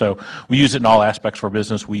area. So we use it in all aspects of our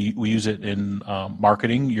business. We use it in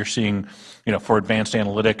marketing. You're seeing, you know, for advanced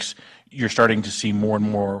analytics, you're starting to see more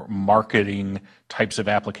and more marketing types of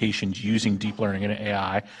applications using deep learning and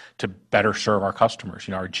AI to better serve our customers,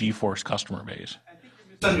 you know, our GeForce customer base. I think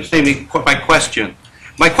you're misunderstanding my question.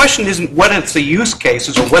 My question isn't what it's the use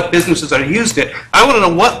cases or what businesses are used it. I want to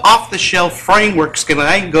know what off-the-shelf frameworks can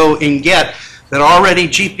I go and get that are already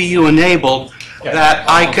GPU enabled that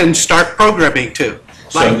I can start programming to.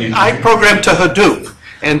 Like I program to Hadoop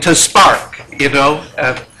and to Spark, you know.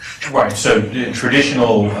 Right. So the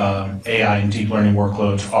traditional AI and deep learning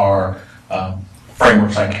workloads are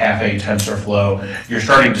frameworks like Caffe, TensorFlow. You're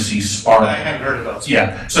starting to see Spark. I hadn't heard of those.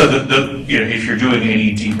 Yeah. So if you're doing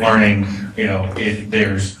any deep learning,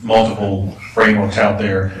 there's multiple frameworks out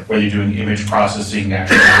there, whether you're doing image processing,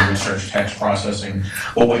 natural language search, text processing.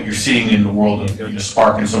 But what you're seeing in the world of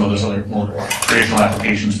Spark and some of those other more traditional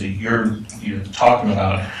applications that you're talking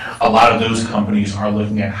about, a lot of those companies are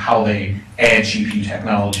looking at how they add GPU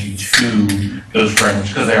technology to those frameworks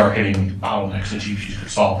because they are hitting bottlenecks that GPUs could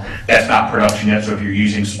solve. That's not production yet, so if you're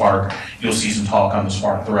using Spark, you'll see some talk on the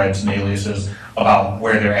Spark threads and aliases about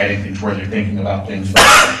where they're adding things, where they're thinking about things, but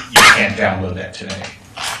you can't download that today.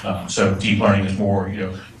 So deep learning is more,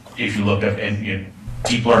 if you look up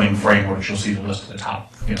deep learning frameworks, you'll see the list of the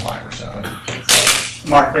top 5 or 7.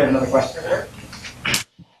 Mark, we have another question.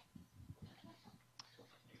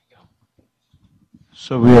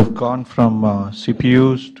 So we have gone from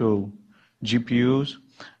CPUs to GPUs,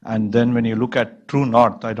 and then when you look at True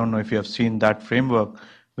North, I don't know if you have seen that framework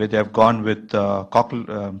where they have gone with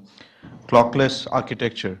clockless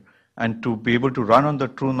architecture. And to be able to run on the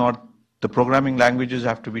True North, the programming languages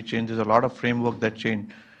have to be changed. There's a lot of framework that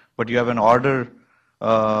change, but you have an order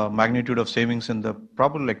magnitude of savings in the,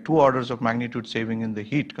 probably like 2 orders of magnitude saving in the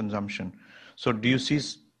heat consumption. So do you see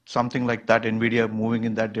something like that, NVIDIA moving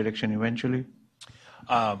in that direction eventually?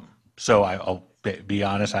 So I'll be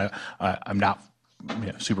honest, I'm not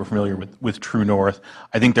super familiar with True North.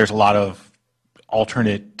 I think there's a lot of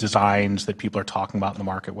alternate designs that people are talking about in the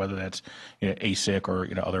market, whether that's ASIC or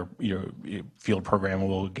other field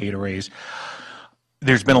programmable gate arrays.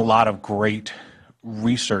 There's been a lot of great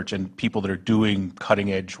research and people that are doing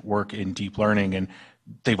cutting edge work in deep learning, and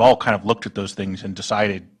they've all kind of looked at those things and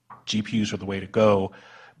decided GPUs are the way to go,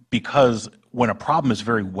 because when a problem is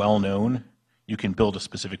very well known, you can build a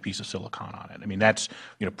specific piece of silicon on it. I mean, that's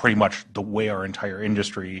pretty much the way our entire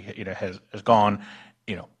industry has gone.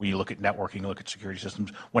 When you look at networking, you look at security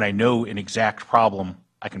systems, when I know an exact problem,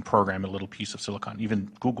 I can program a little piece of silicon.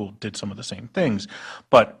 Even Google did some of the same things.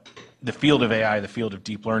 But the field of AI, the field of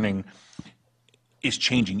deep learning is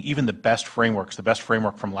changing. Even the best frameworks, the best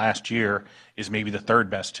framework from last year is maybe the 3rd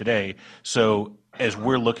best today. So as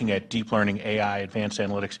we're looking at deep learning, AI, advanced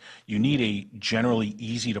analytics, you need a generally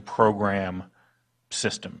easy to program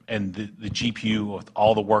system. And the GPU, with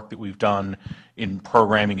all the work that we've done in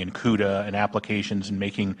programming in CUDA and applications and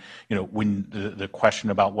making, when the question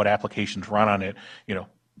about what applications run on it,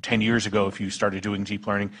 10 years ago, if you started doing deep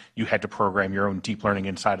learning, you had to program your own deep learning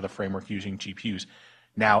inside of the framework using GPUs.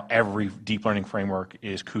 Now every deep learning framework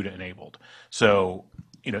is CUDA enabled. So,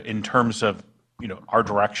 in terms of, our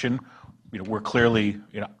direction, we're clearly,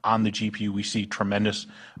 on the GPU, we see tremendous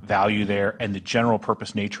value there, and the general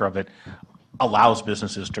purpose nature of it allows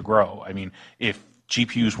businesses to grow. I mean, if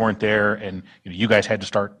GPUs weren't there and you guys had to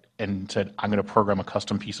start and said, I'm going to program a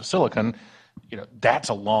custom piece of silicon, that's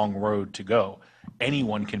a long road to go.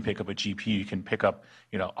 Anyone can pick up a GPU. You can pick up,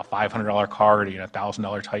 a $500 card, a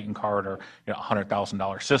 $1,000 Titan card, or a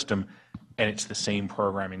 $100,000 system, and it's the same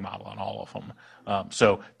programming model on all of them.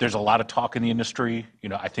 So there's a lot of talk in the industry.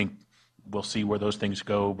 I think we'll see where those things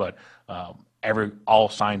go, but all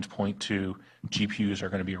signs point to GPUs are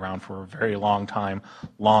going to be around for a very long time,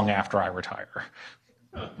 long after I retire.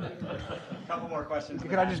 A couple more questions.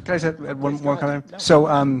 Can I just add one more comment?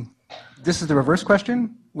 So this is the reverse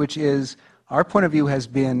question, which is our point of view has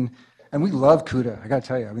been, and we love CUDA, I got to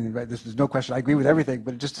tell you. I mean, there's no question. I agree with everything,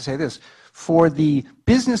 but just to say this, for the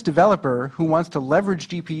business developer who wants to leverage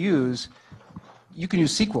GPUs, you can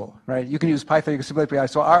use SQL, right? You can use Python, you can simulate API.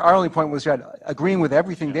 So our only point was agreeing with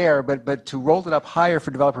everything there, but to roll it up higher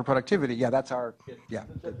for developer productivity, that's our,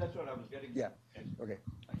 That's what I was getting. Yeah, okay.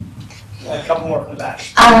 A couple more from the back.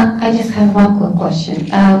 I just have one quick question.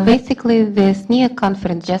 Basically, the SNIA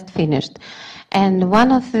conference just finished, and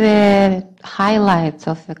one of the highlights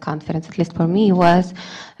of the conference, at least for me, was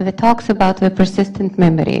the talks about the persistent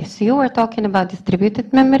memory. So you were talking about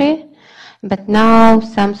distributed memory, but now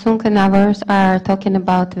Samsung and others are talking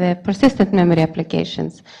about the persistent memory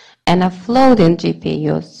applications and offloading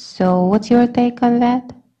GPUs. So what's your take on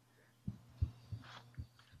that?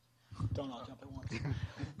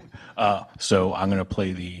 So I'm going to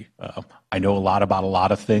play the, I know a lot about a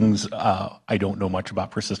lot of things. I don't know much about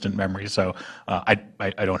persistent memory, so I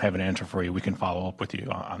don't have an answer for you. We can follow up with you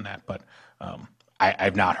on that, but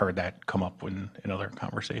I've not heard that come up in other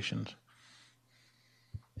conversations.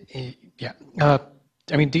 Yeah.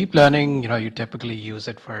 I mean, deep learning, you typically use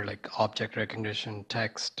it for like object recognition,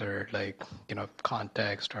 text, or like,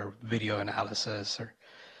 context or video analysis. Or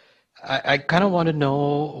I kind of want to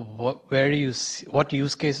know what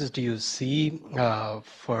use cases do you see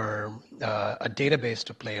for a database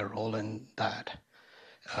to play a role in that,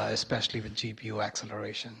 especially with GPU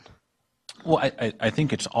acceleration? Well, I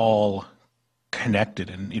think it's all connected,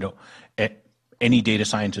 and any data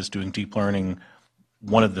scientist doing deep learning,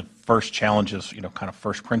 one of the first challenges, kind of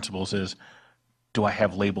first principles is, do I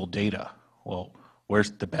have labeled data? Well, where's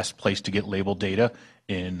the best place to get labeled data?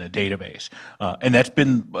 In a database. And that's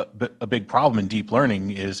been a big problem in deep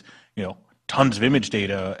learning is, tons of image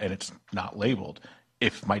data and it's not labeled.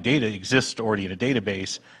 If my data exists already in a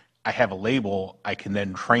database, I have a label, I can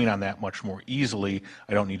then train on that much more easily.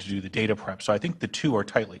 I don't need to do the data prep. So I think the two are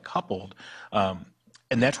tightly coupled. And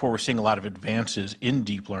that's where we're seeing a lot of advances in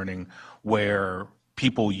deep learning, where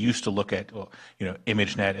people used to look at,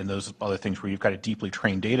 ImageNet and those other things where you've got a deeply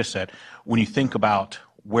trained data set. When you think about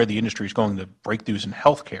where the industry is going, the breakthroughs in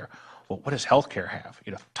healthcare, well, what does healthcare have?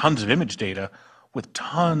 Tons of image data with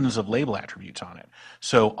tons of label attributes on it.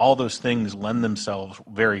 So all those things lend themselves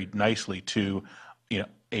very nicely to,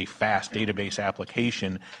 a fast database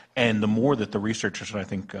application. And the more that the researchers, and I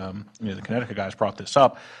think the Kinetica guys brought this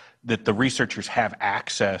up, that the researchers have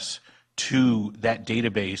access to that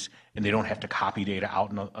database and they don't have to copy data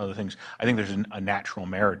out and other things, I think there's a natural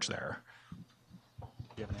marriage there.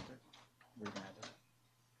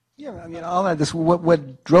 Yeah, I mean, I'll add this.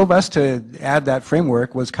 What drove us to add that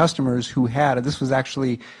framework was customers who had, and this was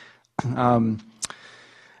actually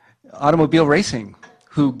automobile racing,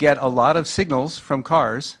 who get a lot of signals from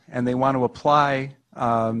cars, and they want to apply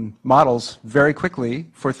models very quickly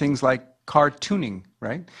for things like car tuning,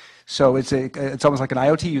 right? So it's almost like an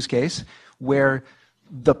IoT use case where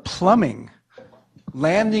the plumbing,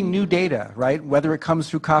 landing new data, right, whether it comes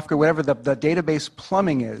through Kafka, whatever the database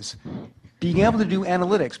plumbing is, being able to do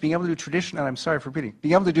analytics, being able to do traditional, I'm sorry for repeating,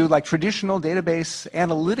 being able to do like traditional database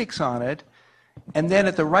analytics on it, and then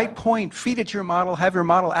at the right point, feed it to your model, have your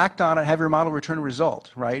model act on it, have your model return a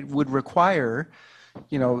result, right, would require,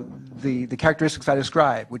 the characteristics I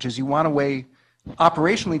described, which is you want a way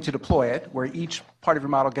operationally to deploy it, where each part of your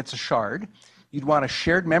model gets a shard. You'd want a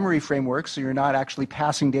shared memory framework, so you're not actually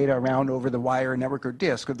passing data around over the wire, network, or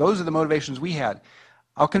disk. Those are the motivations we had.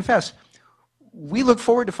 I'll confess, we look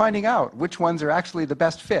forward to finding out which ones are actually the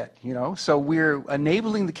best fit, So we're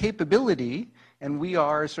enabling the capability, and we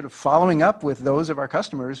are sort of following up with those of our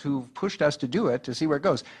customers who've pushed us to do it to see where it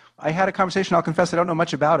goes. I had a conversation, I'll confess I don't know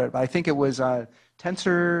much about it, but I think it was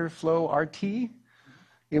TensorFlow RT.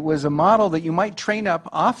 It was a model that you might train up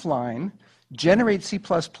offline, generate C++,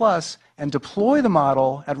 and deploy the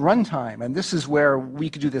model at runtime. And this is where we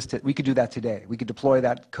could do we could do that today. We could deploy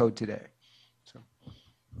that code today.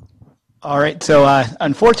 All right, so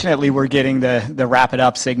unfortunately we're getting the wrap it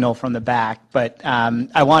up signal from the back, but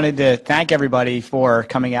I wanted to thank everybody for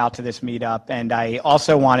coming out to this meetup, and I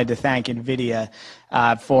also wanted to thank NVIDIA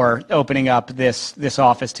for opening up this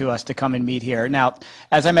office to us to come and meet here. Now,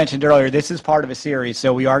 as I mentioned earlier, this is part of a series,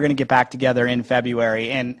 so we are going to get back together in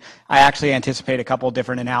February, and I actually anticipate a couple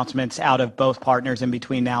different announcements out of both partners in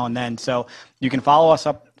between now and then, so you can follow us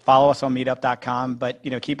on meetup.com, but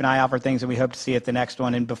keep an eye out for things, and we hope to see you at the next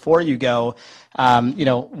one. And before you go,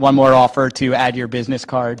 one more offer to add your business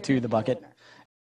card to the bucket.